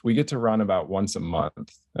believe. We get to run about once a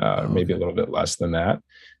month, maybe a little bit less than that.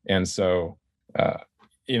 And so,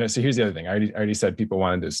 so here's the other thing. I already said people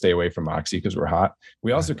wanted to stay away from Moxie because we're hot.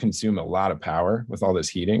 We also consume a lot of power with all this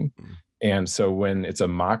heating. And so when it's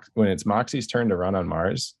Moxie's turn to run on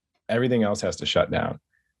Mars, everything else has to shut down.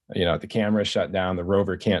 The camera shut down, the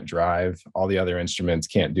rover can't drive, all the other instruments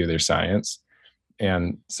can't do their science.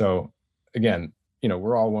 And so again,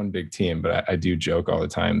 we're all one big team, but I do joke all the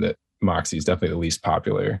time that Moxie is definitely the least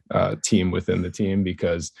popular team within the team,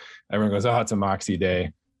 because everyone goes, "Oh, it's a Moxie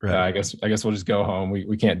day. Right. I guess we'll just go home.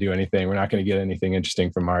 We can't do anything. We're not going to get anything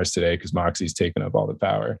interesting from Mars today because Moxie's taking up all the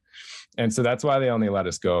power." And so that's why they only let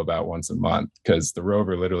us go about once a month, because the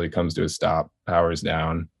rover literally comes to a stop, powers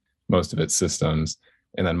down most of its systems,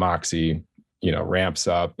 and then Moxie, ramps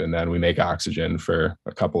up, and then we make oxygen for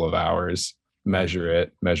a couple of hours, measure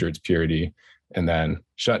its purity, and then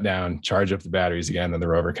shut down, charge up the batteries again, and the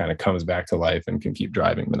rover kind of comes back to life and can keep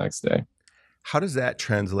driving the next day. How does that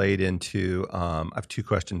translate into, I have 2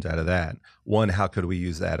 questions out of that. One, how could we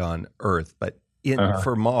use that on Earth? But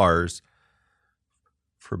for Mars,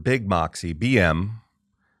 for Big Moxie, BM,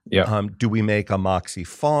 do we make a Moxie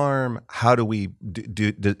farm? How do we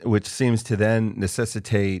do which seems to then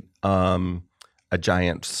necessitate a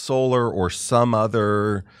giant solar or some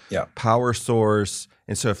other power source?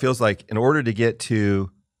 And so it feels like in order to get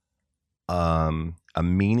to a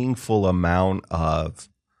meaningful amount of,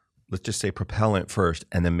 let's just say, propellant first,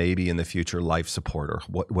 and then maybe in the future life support, or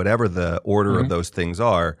whatever the order of those things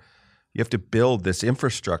are, you have to build this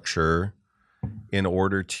infrastructure in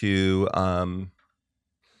order to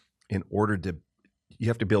you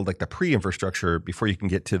have to build like the pre-infrastructure before you can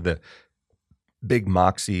get to the big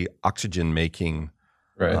Moxie oxygen making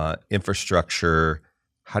infrastructure.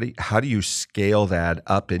 How do you scale that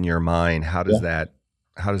up in your mind? How does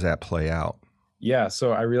that play out? Yeah,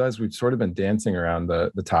 so I realize we've sort of been dancing around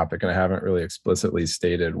the topic, and I haven't really explicitly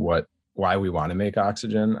stated why we want to make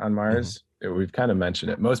oxygen on Mars. We've kind of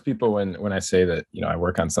mentioned it. Most people, when I say that, I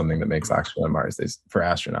work on something that makes oxygen on Mars, for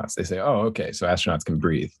astronauts, they say, "Oh, okay, so astronauts can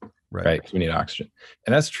breathe, right? Because we need oxygen."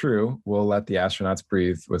 And that's true. We'll let the astronauts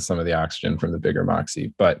breathe with some of the oxygen from the bigger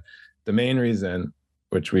Moxie. But the main reason,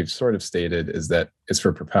 which we've sort of stated, is that it's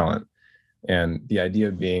for propellant. And the idea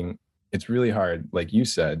being, it's really hard, like you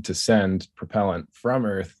said, to send propellant from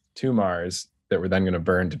Earth to Mars that we're then going to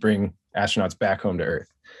burn to bring astronauts back home to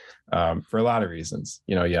Earth, for a lot of reasons.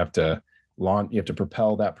 You have to you have to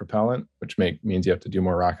propel that propellant, which means you have to do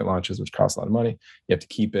more rocket launches, which costs a lot of money. You have to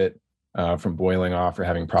keep it from boiling off or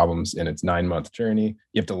having problems in its 9-month journey.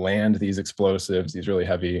 You have to land these explosives, these really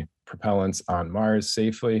heavy propellants on Mars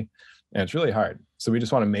safely. And it's really hard. So we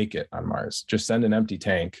just want to make it on Mars. Just send an empty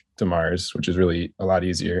tank to Mars, which is really a lot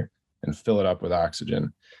easier, and fill it up with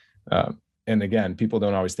oxygen. And again, people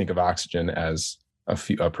don't always think of oxygen as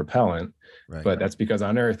a propellant, right, but that's because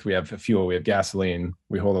on Earth we have a fuel, we have gasoline,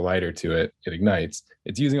 we hold a lighter to it, it ignites.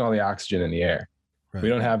 It's using all the oxygen in the air. Right. We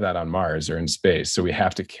don't have that on Mars or in space, so we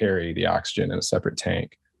have to carry the oxygen in a separate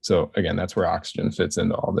tank. So again, that's where oxygen fits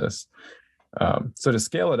into all this. So to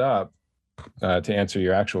scale it up, to answer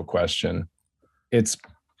your actual question, it's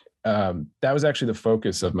that was actually the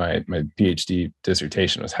focus of my PhD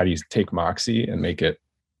dissertation, was how do you take Moxie and make it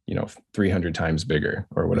 300 times bigger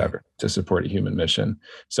or whatever to support a human mission.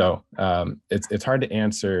 So it's hard to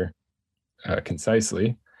answer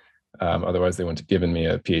concisely. Otherwise they wouldn't have given me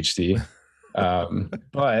a PhD.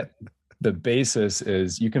 But the basis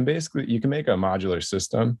is you can make a modular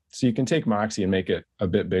system. So you can take Moxie and make it a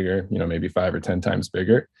bit bigger, maybe 5 or 10 times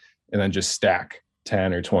bigger, and then just stack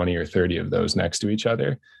 10 or 20 or 30 of those next to each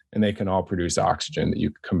other. And they can all produce oxygen that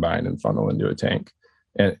you combine and funnel into a tank.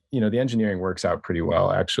 And, the engineering works out pretty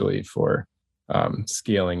well actually for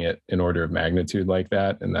scaling it in order of magnitude like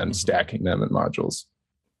that, and then stacking them in modules.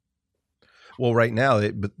 Well, right now,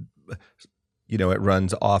 it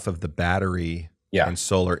runs off of the battery and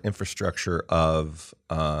solar infrastructure of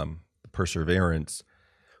Perseverance.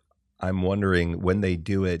 I'm wondering when they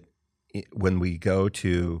do it, when we go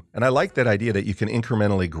to, and I like that idea that you can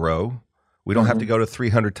incrementally grow. We don't have to go to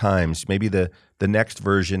 300 times. Maybe the next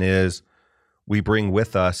version is we bring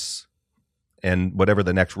with us, and whatever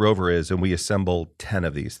the next rover is, and we assemble 10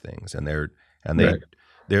 of these things, and they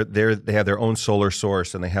have their own solar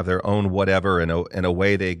source, and they have their own whatever, and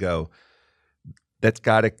away they go. That's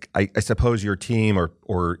got to, I suppose your team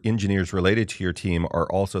or engineers related to your team are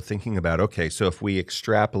also thinking about, okay, so if we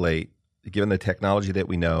extrapolate, given the technology that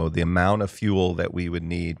we know, the amount of fuel that we would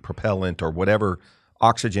need, propellant or whatever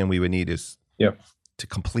oxygen we would need is to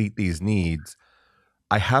complete these needs,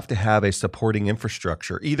 I have to have a supporting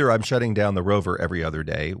infrastructure. Either I'm shutting down the rover every other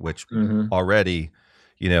day, which already,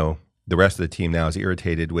 the rest of the team now is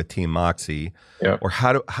irritated with Team Moxie, or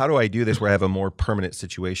how do I do this where I have a more permanent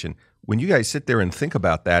situation? When you guys sit there and think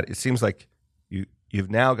about that, it seems like you've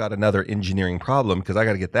now got another engineering problem, because I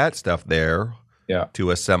got to get that stuff there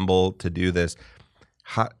to assemble, to do this.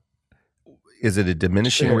 Is it a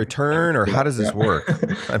diminishing return, or how does this work?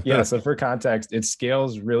 So for context, it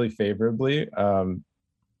scales really favorably.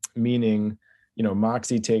 Meaning,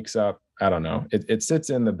 Moxie takes up, I don't know, it sits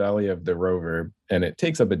in the belly of the rover, and it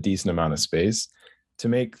takes up a decent amount of space. To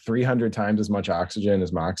make 300 times as much oxygen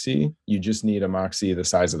as Moxie, you just need a Moxie the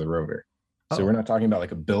size of the rover. So we're not talking about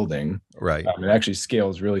like a building. Right. It actually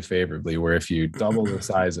scales really favorably, where if you double the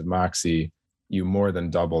size of Moxie, you more than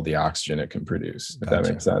double the oxygen it can produce, if that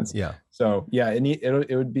makes sense. Yeah. So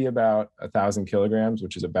it would be about 1,000 kilograms,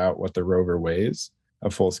 which is about what the rover weighs, a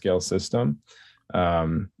full scale system.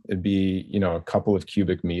 It'd be, a couple of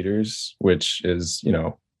cubic meters, which is,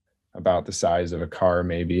 about the size of a car,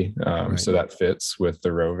 maybe. So that fits with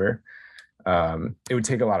the rover. It would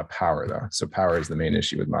take a lot of power though. So power is the main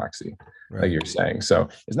issue with Moxie, like you're saying. So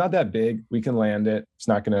it's not that big. We can land it. It's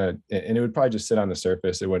not going to, and it would probably just sit on the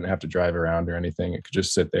surface. It wouldn't have to drive around or anything. It could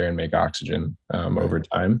just sit there and make oxygen over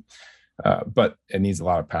time. But it needs a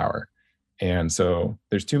lot of power. And so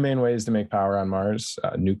there's 2 main ways to make power on Mars,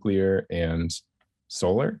 nuclear and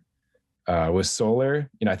solar. With solar,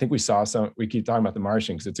 I think we keep talking about the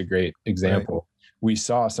Martian because it's a great example. Right. We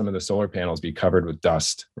saw some of the solar panels be covered with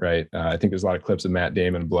dust, right? I think there's a lot of clips of Matt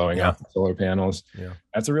Damon blowing out the solar panels. Yeah.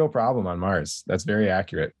 That's a real problem on Mars. That's very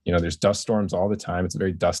accurate. There's dust storms all the time. It's a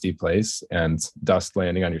very dusty place, and dust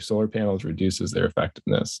landing on your solar panels reduces their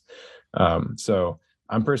effectiveness. So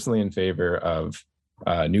I'm personally in favor of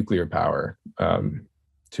nuclear power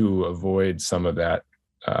to avoid some of that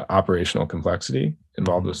operational complexity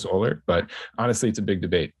involved with solar. But honestly, it's a big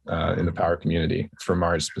debate in the power community for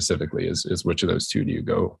Mars specifically, is which of those two do you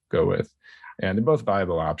go with? And they're both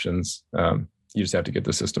viable options. You just have to get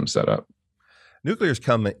the system set up. Nuclear's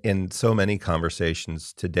come in so many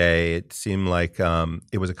conversations today. It seemed like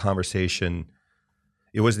it was a conversation.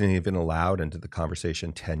 It wasn't even allowed into the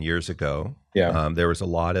conversation 10 years ago. Yeah. There was a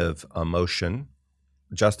lot of emotion,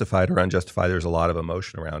 justified or unjustified. There's a lot of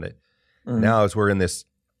emotion around it. Now, as we're in this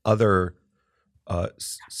other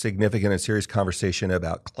significant and serious conversation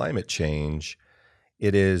about climate change,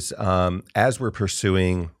 it is, as we're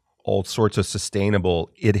pursuing all sorts of sustainable,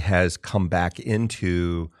 it has come back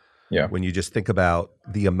into, when you just think about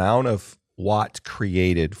the amount of watts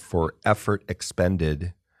created for effort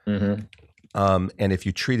expended. Mm-hmm. And if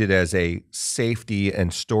you treat it as a safety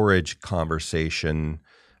and storage conversation,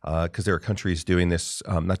 because there are countries doing this,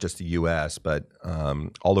 not just the U.S., but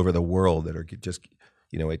all over the world that are just,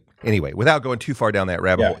 anyway, without going too far down that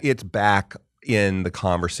rabbit hole, it's back in the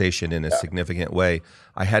conversation in a significant way.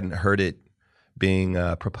 I hadn't heard it being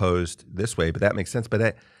proposed this way, but that makes sense.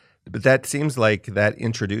 But that seems like that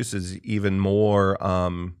introduces even more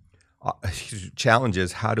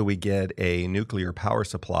challenges. How do we get a nuclear power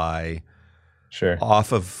supply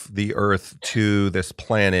off of the Earth to this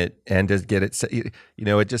planet and just get it?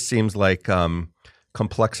 It just seems like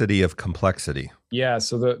complexity of complexity. Yeah.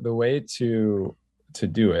 So the way to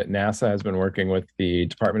do it, NASA has been working with the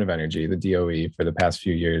Department of Energy, the DOE, for the past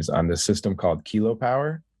few years on this system called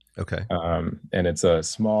kilopower. Okay. And it's a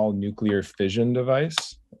small nuclear fission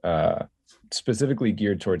device, specifically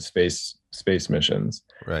geared towards space missions.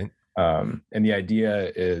 Right. And the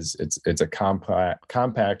idea is it's a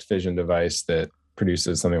compact fission device that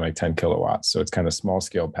produces something like 10 kilowatts. So it's kind of small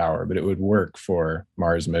scale power, but it would work for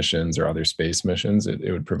Mars missions or other space missions.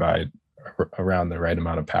 It would provide around the right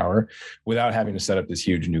amount of power without having to set up this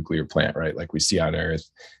huge nuclear plant, right? Like we see on Earth,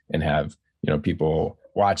 and have, people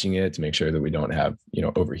watching it to make sure that we don't have,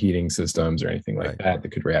 overheating systems or anything like that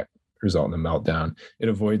could result in a meltdown. It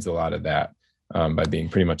avoids a lot of that by being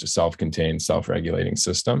pretty much a self-contained, self-regulating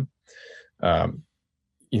system.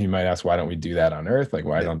 You might ask, why don't we do that on Earth? Like,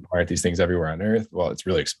 why aren't these things everywhere on Earth? Well, it's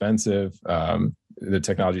really expensive. The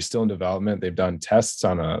technology is still in development. They've done tests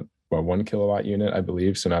on a 1 kilowatt unit, I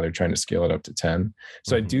believe. So now they're trying to scale it up to 10.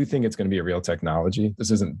 So I do think it's going to be a real technology. This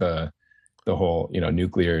isn't the whole,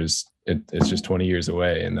 nuclear is, it's just 20 years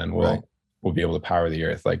away, and then we'll be able to power the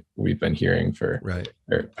Earth like we've been hearing for,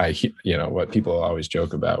 what people always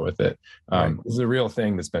joke about with it. This is a real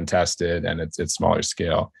thing that's been tested, and it's smaller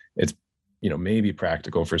scale. It's, maybe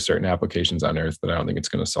practical for certain applications on Earth, but I don't think it's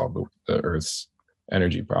going to solve the Earth's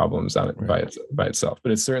energy problems on it by itself.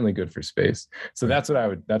 But it's certainly good for space. So that's what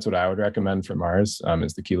I would recommend for Mars,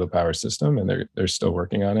 is the kilopower system, and they're still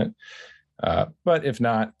working on it. But if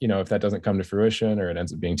not, if that doesn't come to fruition or it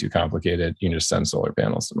ends up being too complicated, you can just send solar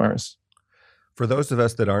panels to Mars. For those of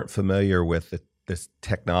us that aren't familiar with this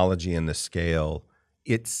technology and the scale,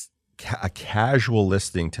 it's a casual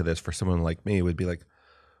listening to this for someone like me would be like,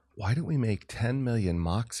 why don't we make 10 million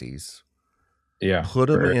Moxies? Yeah. Put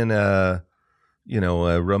them in a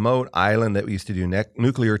remote island that we used to do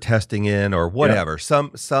nuclear testing in, or whatever,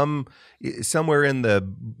 somewhere in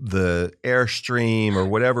the airstream or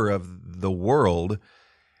whatever of the world,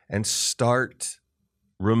 and start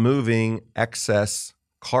removing excess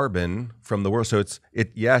carbon from the world. So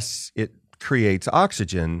it creates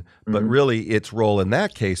oxygen, but really its role in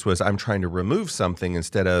that case was I'm trying to remove something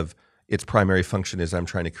instead of its primary function is I'm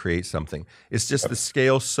trying to create something. It's just the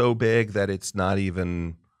scale so big that it's not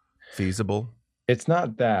even feasible. It's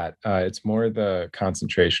not that. It's more the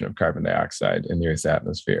concentration of carbon dioxide in the Earth's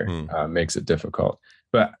atmosphere makes it difficult.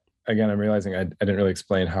 But again, I'm realizing I didn't really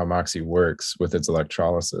explain how Moxie works with its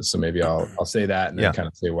electrolysis. So maybe I'll say that and then kind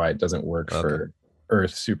of say why it doesn't work for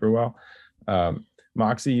Earth super well.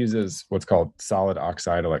 Moxie uses what's called solid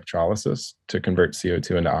oxide electrolysis to convert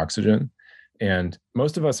CO2 into oxygen. And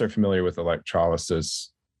most of us are familiar with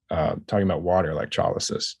electrolysis, talking about water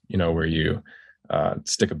electrolysis, where you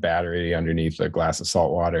stick a battery underneath a glass of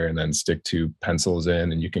salt water and then stick 2 pencils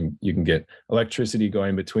in, and you can get electricity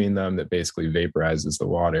going between them that basically vaporizes the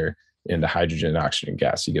water into hydrogen and oxygen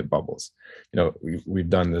gas. You get bubbles. We've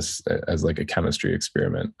done this as like a chemistry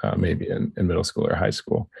experiment, maybe in middle school or high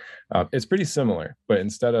school. It's pretty similar, but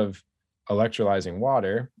instead of electrolyzing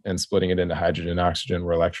water and splitting it into hydrogen and oxygen,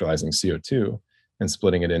 we're electrolyzing CO2 and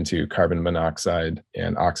splitting it into carbon monoxide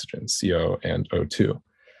and oxygen, CO and O2.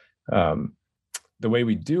 The way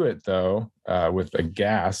we do it, though, with a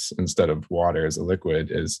gas instead of water as a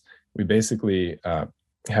liquid, is we basically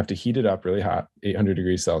have to heat it up really hot, 800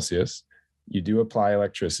 degrees Celsius. You do apply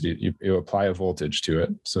electricity. You apply a voltage to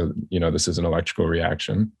it. So, this is an electrical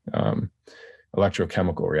reaction.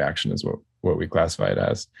 Electrochemical reaction is what we classify it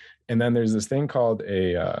as. And then there's this thing called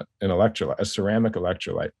an electrolyte, a ceramic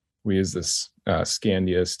electrolyte. We use this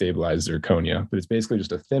Scandia stabilized zirconia, but it's basically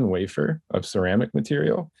just a thin wafer of ceramic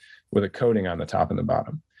material with a coating on the top and the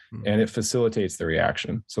bottom. And it facilitates the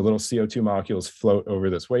reaction. So little CO2 molecules float over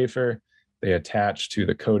this wafer. They attach to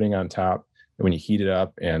the coating on top. And when you heat it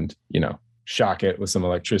up and, shock it with some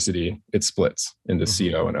electricity, it splits into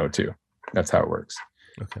CO and O2. That's how it works.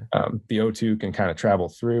 Okay. The O2 can kind of travel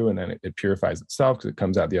through, and then it purifies itself because it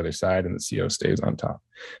comes out the other side, and the CO stays on top.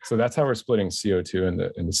 So that's how we're splitting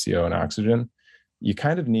CO2 into CO and oxygen. you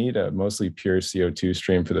kind of need a mostly pure CO2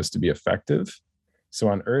 stream for this to be effective. So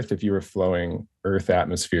on Earth, if you were flowing Earth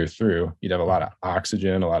atmosphere through, you'd have a lot of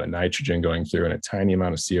oxygen, a lot of nitrogen going through, and a tiny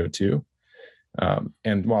amount of CO2.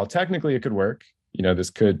 And while technically it could work, this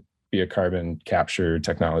could be a carbon capture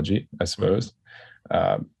technology, I suppose.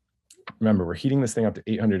 Remember, we're heating this thing up to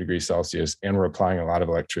 800 degrees Celsius, and we're applying a lot of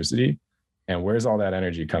electricity. And where's all that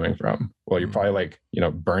energy coming from? Well, you're probably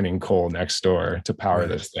burning coal next door to power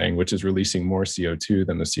this thing, which is releasing more CO2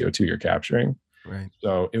 than the CO2 you're capturing. Right.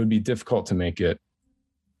 So it would be difficult to make it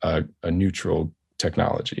a neutral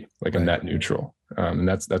technology, like a net neutral. And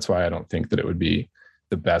that's why I don't think that it would be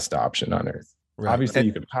the best option on Earth. Right. Obviously,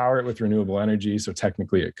 you could power it with renewable energy. So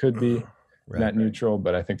technically it could be net neutral,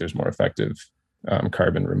 but I think there's more effective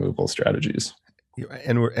carbon removal strategies.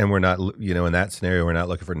 And we're not, in that scenario, we're not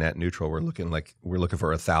looking for net neutral. We're looking for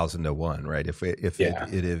 1,000 to 1, right? If it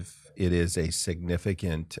is a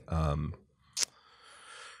significant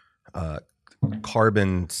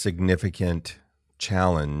carbon significant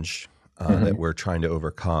challenge that we're trying to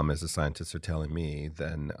overcome, as the scientists are telling me,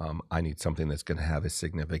 then I need something that's going to have a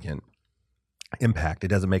significant impact. It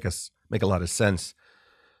doesn't make a lot of sense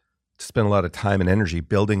to spend a lot of time and energy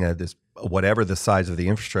building this whatever the size of the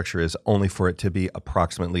infrastructure is, only for it to be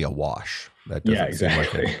approximately a wash. That doesn't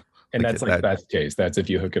exactly. seem like and that's best case. That's if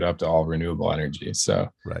you hook it up to all renewable energy. So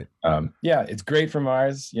it's great for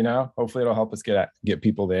Mars. Hopefully it'll help us get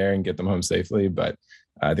people there and get them home safely. But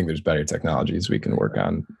I think there's better technologies we can work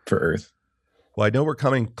on for Earth. Well, I know we're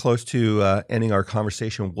coming close to ending our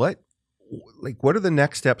conversation. What are the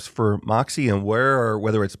next steps for Moxie, and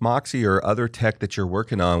whether it's Moxie or other tech that you're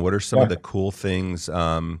working on, what are some of the cool things,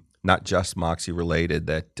 not just Moxie related,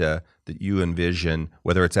 that you envision,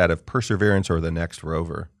 whether it's out of Perseverance or the next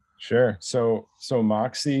rover? Sure. So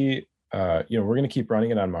Moxie, we're going to keep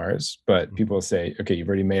running it on Mars, but people say, okay, you've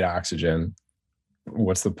already made oxygen.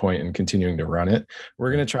 What's the point in continuing to run it?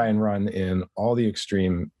 We're going to try and run in all the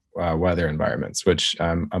extreme weather environments, which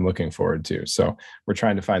I'm looking forward to. So we're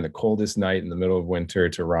trying to find the coldest night in the middle of winter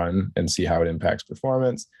to run and see how it impacts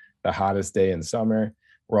performance, the hottest day in summer.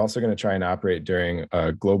 We're also going to try and operate during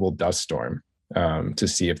a global dust storm to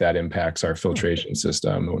see if that impacts our filtration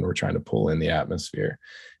system when we're trying to pull in the atmosphere.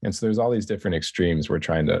 And so there's all these different extremes we're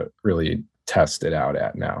trying to really test it out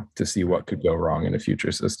at now to see what could go wrong in a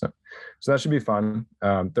future system. So that should be fun.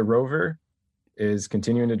 The rover is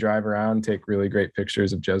continuing to drive around, take really great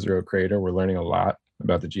pictures of Jezero Crater. We're learning a lot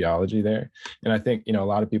about the geology there. And I think, a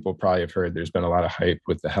lot of people probably have heard there's been a lot of hype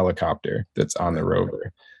with the helicopter that's on the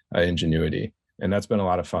rover, Ingenuity. And that's been a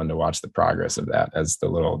lot of fun to watch the progress of that as the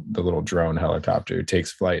little drone helicopter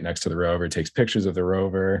takes flight next to the rover, takes pictures of the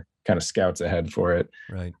rover, kind of scouts ahead for it.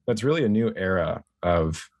 Right. That's really a new era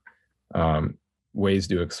of ways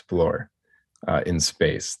to explore in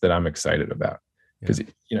space that I'm excited about. Because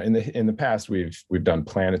in the past we've done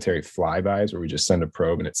planetary flybys where we just send a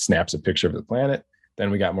probe and it snaps a picture of the planet. Then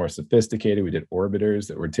we got more sophisticated. We did orbiters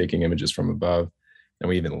that were taking images from above, and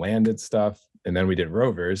we even landed stuff. And then we did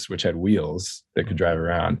rovers, which had wheels that could drive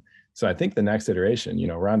around. So I think the next iteration,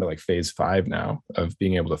 we're on to phase 5 now of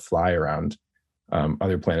being able to fly around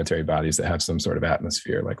other planetary bodies that have some sort of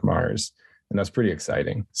atmosphere like Mars. And that's pretty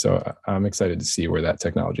exciting. So I'm excited to see where that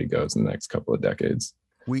technology goes in the next couple of decades.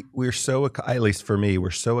 We're so, at least for me,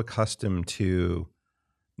 we're so accustomed to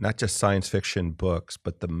not just science fiction books,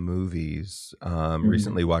 but the movies.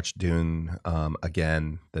 Recently watched Dune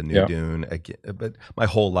again, the new Dune again. But my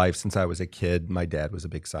whole life since I was a kid, my dad was a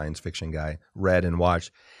big science fiction guy, read and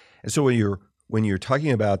watched. And so when you're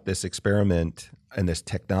talking about this experiment and this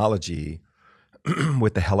technology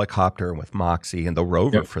with the helicopter and with Moxie and the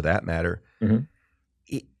rover for that matter,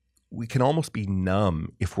 we can almost be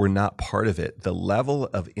numb if we're not part of it. The level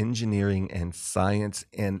of engineering and science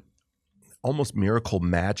and almost miracle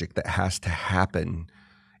magic that has to happen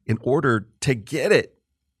in order to get it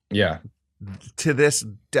to this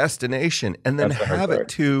destination and then have it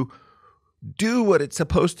to do what it's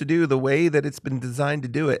supposed to do the way that it's been designed to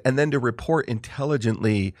do it, and then to report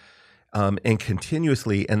intelligently and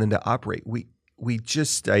continuously, and then to operate. We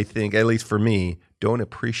just, I think, at least for me, don't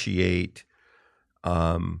appreciate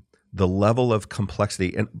the level of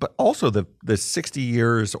complexity, but also the 60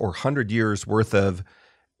 years or 100 years worth of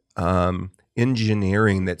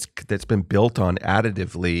engineering that's been built on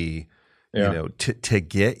additively, to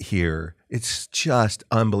get here. It's just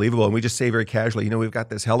unbelievable. And we just say very casually, we've got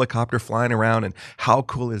this helicopter flying around, and how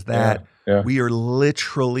cool is that? We are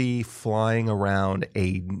literally flying around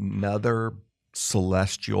another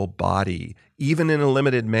celestial body, even in a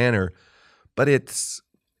limited manner. But it's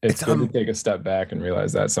it's good to take a step back and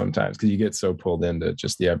realize that sometimes, because you get so pulled into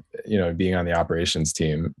just being on the operations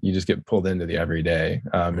team, you just get pulled into the everyday.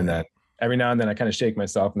 And then every now and then I kind of shake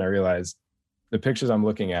myself and I realize the pictures I'm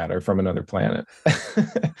looking at are from another planet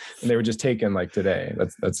and they were just taken like today.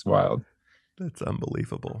 That's wild. That's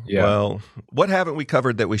unbelievable. Yeah. Well, what haven't we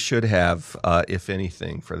covered that we should have, if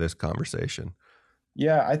anything, for this conversation?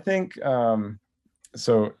 Yeah, I think,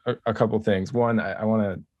 so a couple things. One, I want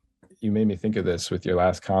to, you made me think of this with your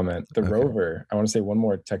last comment. The rover, I want to say one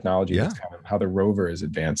more technology. That's kind of how the rover is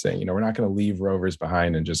advancing. We're not going to leave rovers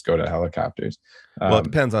behind and just go to helicopters. Well, it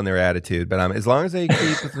depends on their attitude, but as long as they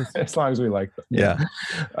keep as long as we like them. Yeah.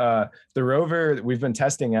 The rover, we've been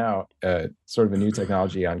testing out sort of a new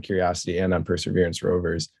technology on Curiosity and on Perseverance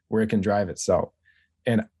rovers where it can drive itself.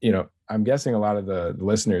 And, I'm guessing a lot of the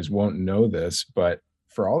listeners won't know this, but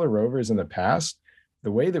for all the rovers in the past,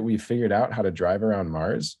 the way that we figured out how to drive around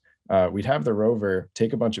Mars, we'd have the rover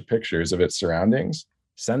take a bunch of pictures of its surroundings,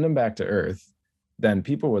 send them back to Earth. Then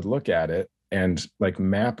people would look at it and like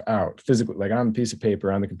map out physically, like on a piece of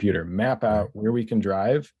paper on the computer, map out where we can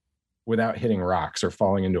drive without hitting rocks or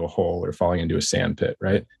falling into a hole or falling into a sand pit,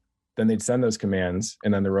 right? Then they'd send those commands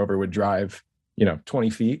and then the rover would drive, 20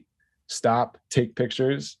 feet, stop, take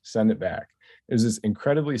pictures, send it back. It was this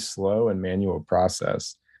incredibly slow and manual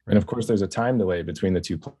process. And of course, there's a time delay between the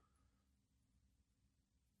two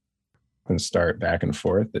and start back and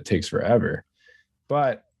forth that takes forever.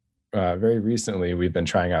 But very recently, we've been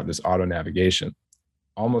trying out this auto navigation,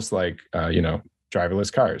 almost like,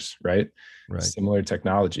 driverless cars, right? Similar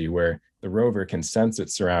technology where the rover can sense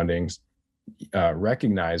its surroundings,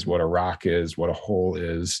 recognize what a rock is, what a hole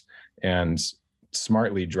is, and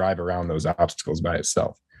smartly drive around those obstacles by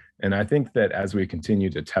itself. And I think that as we continue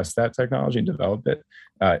to test that technology and develop it,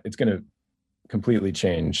 it's going to completely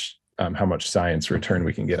change how much science return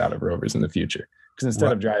we can get out of rovers in the future. Because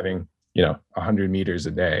instead of driving, 100 meters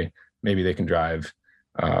a day, maybe they can drive,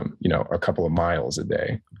 a couple of miles a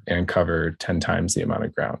day and cover 10 times the amount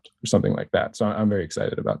of ground or something like that. So I'm very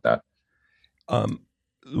excited about that.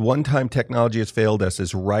 One time technology has failed us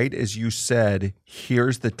is right as you said,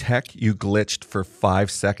 here's the tech, you glitched for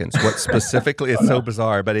 5 seconds. What specifically is so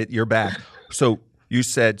bizarre, but you're back. So you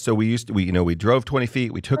said, so we drove 20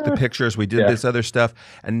 feet, we took the pictures, we did this other stuff,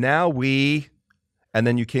 and now and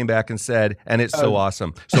then you came back and said, and it's so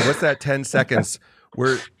awesome. So what's that 10 seconds?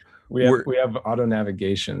 We have auto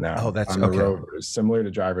navigation now. Oh, that's on the rovers, similar to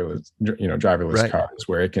driverless cars,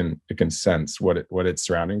 where it can sense what its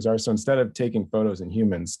surroundings are. So instead of taking photos and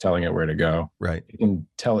humans telling it where to go, it can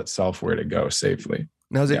tell itself where to go safely.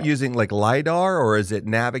 Now, is it using like LiDAR, or is it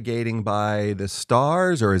navigating by the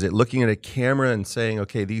stars, or is it looking at a camera and saying,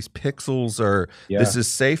 okay, these pixels this is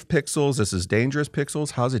safe pixels, this is dangerous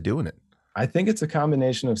pixels? How's it doing it? I think it's a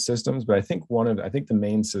combination of systems, but I think the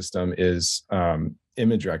main system is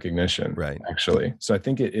image recognition, actually. So I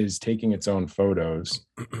think it is taking its own photos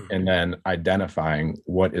and then identifying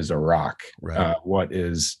what is a rock, what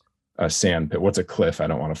is a sand pit, what's a cliff I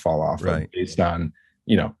don't want to fall off of, based on,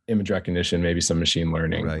 image recognition, maybe some machine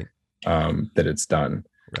learning that it's done.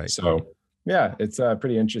 So yeah, it's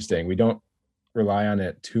pretty interesting. We don't rely on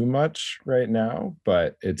it too much right now,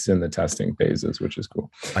 but it's in the testing phases, which is cool.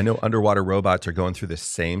 I know underwater robots are going through the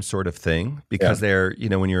same sort of thing because they're,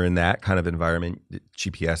 when you're in that kind of environment,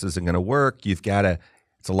 GPS isn't going to work.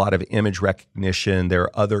 It's a lot of image recognition. There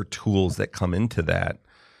are other tools that come into that.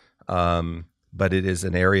 But it is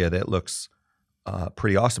an area that looks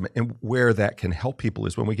pretty awesome. And where that can help people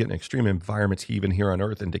is when we get in extreme environments, even here on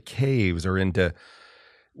Earth, into caves or into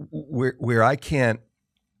where I can't,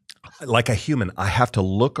 like a human, I have to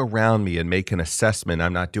look around me and make an assessment.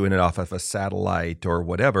 I'm not doing it off of a satellite or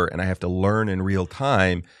whatever. And I have to learn in real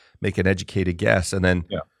time, make an educated guess, and then,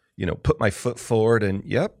 put my foot forward and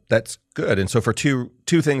that's good. And so for two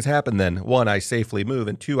things happen then. One, I safely move.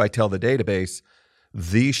 And two, I tell the database,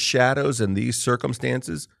 these shadows and these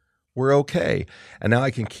circumstances, we're okay. And now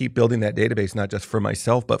I can keep building that database, not just for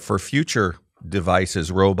myself, but for future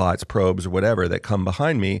devices, robots, probes, or whatever that come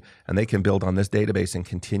behind me, and they can build on this database and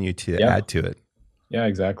continue to add to it. Yeah,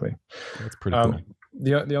 exactly. That's pretty cool.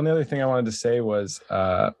 The only other thing I wanted to say was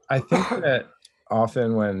I think that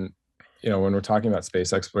often when we're talking about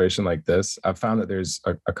space exploration like this, I've found that there's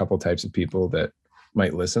a couple types of people that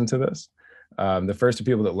might listen to this. The first are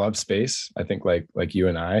people that love space, I think like you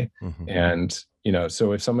and I. And,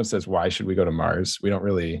 so if someone says, why should we go to Mars? We don't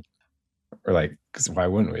really, or like, because why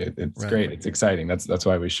wouldn't we? It's great. It's exciting. That's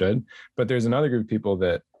why we should. But there's another group of people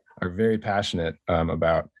that are very passionate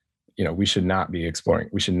about, we should not be exploring.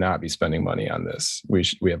 We should not be spending money on this.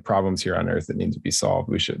 We have problems here on Earth that need to be solved.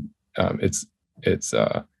 We should, it's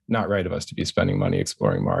not right of us to be spending money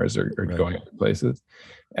exploring Mars or Right. going other places.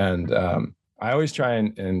 And I always try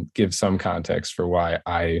and give some context for why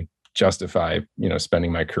I justify,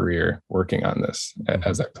 spending my career working on this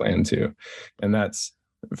as I plan to. And that's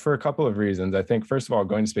for a couple of reasons. I think, first of all,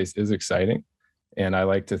 going to space is exciting. And I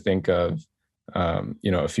like to think of,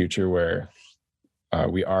 a future where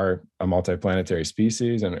we are a multiplanetary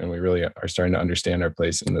species, and we really are starting to understand our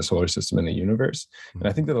place in the solar system and the universe. And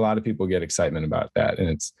I think that a lot of people get excitement about that.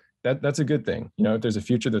 And that's a good thing. If there's a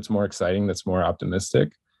future that's more exciting, that's more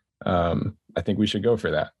optimistic, I think we should go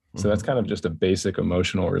for that. So that's kind of just a basic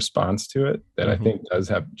emotional response to it that I think does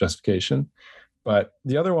have justification. But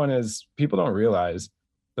the other one is, people don't realize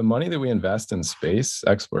the money that we invest in space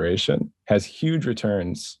exploration has huge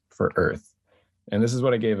returns for Earth. And this is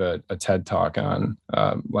what I gave a TED talk on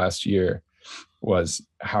last year, was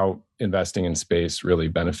how investing in space really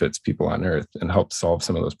benefits people on Earth and helps solve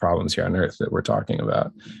some of those problems here on Earth that we're talking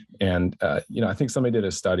about. And, I think somebody did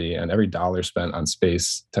a study, and every dollar spent on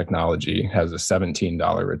space technology has a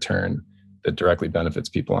 $17 return that directly benefits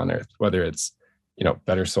people on Earth, whether it's,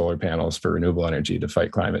 better solar panels for renewable energy to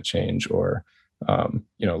fight climate change, or,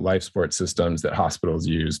 life support systems that hospitals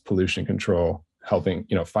use, pollution control, helping,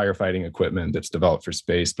 firefighting equipment that's developed for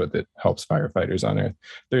space, but that helps firefighters on Earth.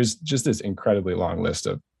 There's just this incredibly long list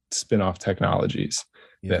of spin-off technologies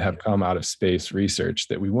that have come out of space research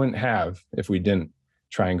that we wouldn't have if we didn't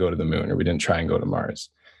try and go to the moon, or we didn't try and go to Mars.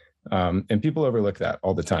 And people overlook that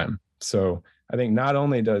all the time. So I think not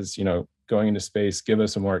only does, going into space give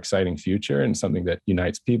us a more exciting future and something that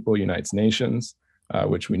unites people, unites nations,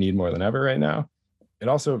 which we need more than ever right now, it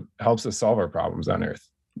also helps us solve our problems on Earth,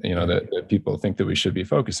 that people think that we should be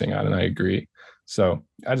focusing on. And I agree. So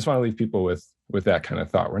I just want to leave people with that kind of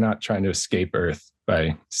thought. We're not trying to escape Earth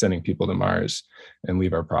by sending people to Mars and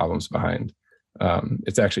leave our problems behind.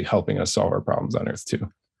 It's actually helping us solve our problems on Earth too.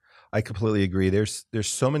 I completely agree. There's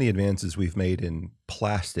so many advances we've made in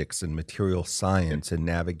plastics and material science and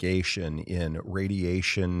navigation, in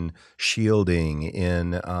radiation shielding,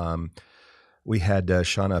 in we had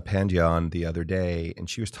Shauna Pandya on the other day, and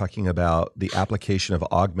she was talking about the application of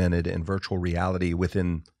augmented and virtual reality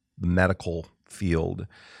within the medical field,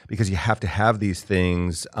 because you have to have these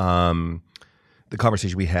things. The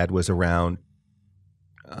conversation we had was around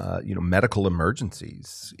medical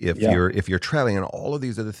emergencies, if you're traveling, and all of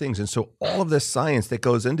these other things. And so all of this science that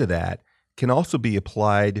goes into that can also be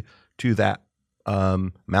applied to that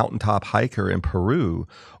mountaintop hiker in Peru,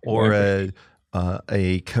 or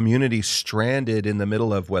a community stranded in the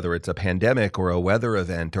middle of, whether it's a pandemic or a weather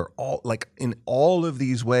event, or in all of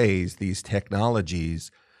these ways, these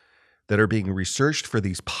technologies that are being researched for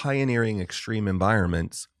these pioneering extreme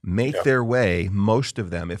environments make their way, most of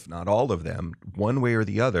them, if not all of them, one way or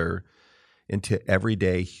the other, into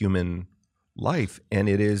everyday human life. And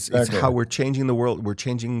it's how we're changing the world. We're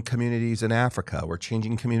changing communities in Africa. We're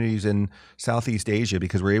changing communities in Southeast Asia,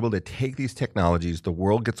 because we're able to take these technologies, the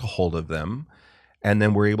world gets a hold of them, and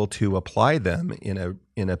then we're able to apply them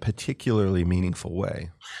in a particularly meaningful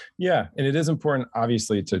way. Yeah, and it is important,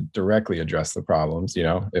 obviously, to directly address the problems.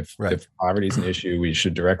 If poverty is an issue, we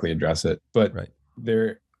should directly address it. But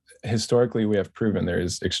historically, we have proven there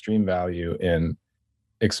is extreme value in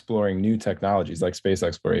exploring new technologies like space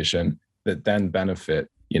exploration that then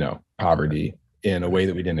benefit, poverty in a way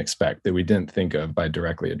that we didn't expect, that we didn't think of, by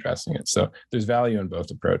directly addressing it. So there's value in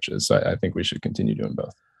both approaches. So I think we should continue doing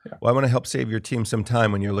both. Yeah. Well, I want to help save your team some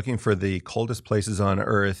time when you're looking for the coldest places on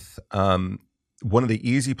Earth. One of the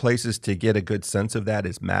easy places to get a good sense of that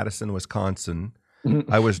is Madison, Wisconsin.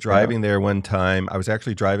 I was driving there one time. I was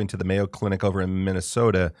actually driving to the Mayo Clinic over in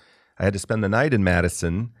Minnesota. I had to spend the night in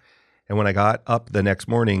Madison. And when I got up the next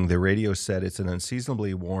morning, the radio said it's an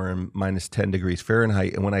unseasonably warm, minus 10 degrees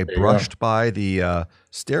Fahrenheit. And when I brushed by the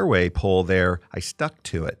stairway pole there, I stuck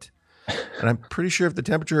to it. And I'm pretty sure if the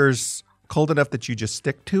temperature is cold enough that you just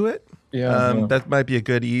stick to it, that might be a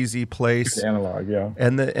good, easy place. Good analog, yeah.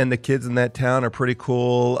 And the kids in that town are pretty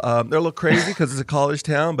cool. They're a little crazy because it's a college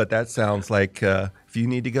town, but that sounds like if you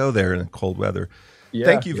need to go there in cold weather. Yeah,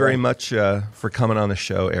 thank you very much for coming on the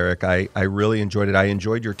show, Eric. I really enjoyed it. I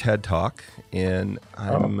enjoyed your TED Talk, and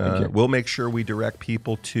we'll make sure we direct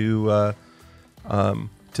people to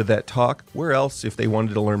that talk. Where else, if they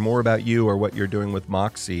wanted to learn more about you or what you're doing with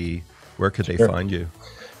Moxie, where could they find you?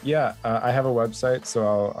 Yeah, I have a website,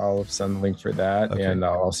 so I'll send the link for that, and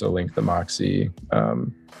I'll also link the Moxie.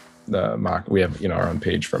 We have our own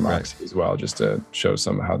page for Moxie as well, just to show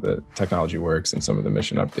some how the technology works and some of the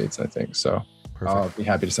mission updates, I think. So I'll be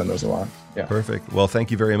happy to send those along. Yeah. Perfect. Well, thank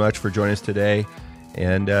you very much for joining us today.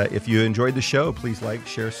 And if you enjoyed the show, please like,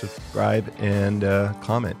 share, subscribe, and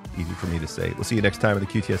comment. Easy for me to say. We'll see you next time at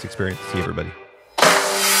the QTS Experience. See you, everybody.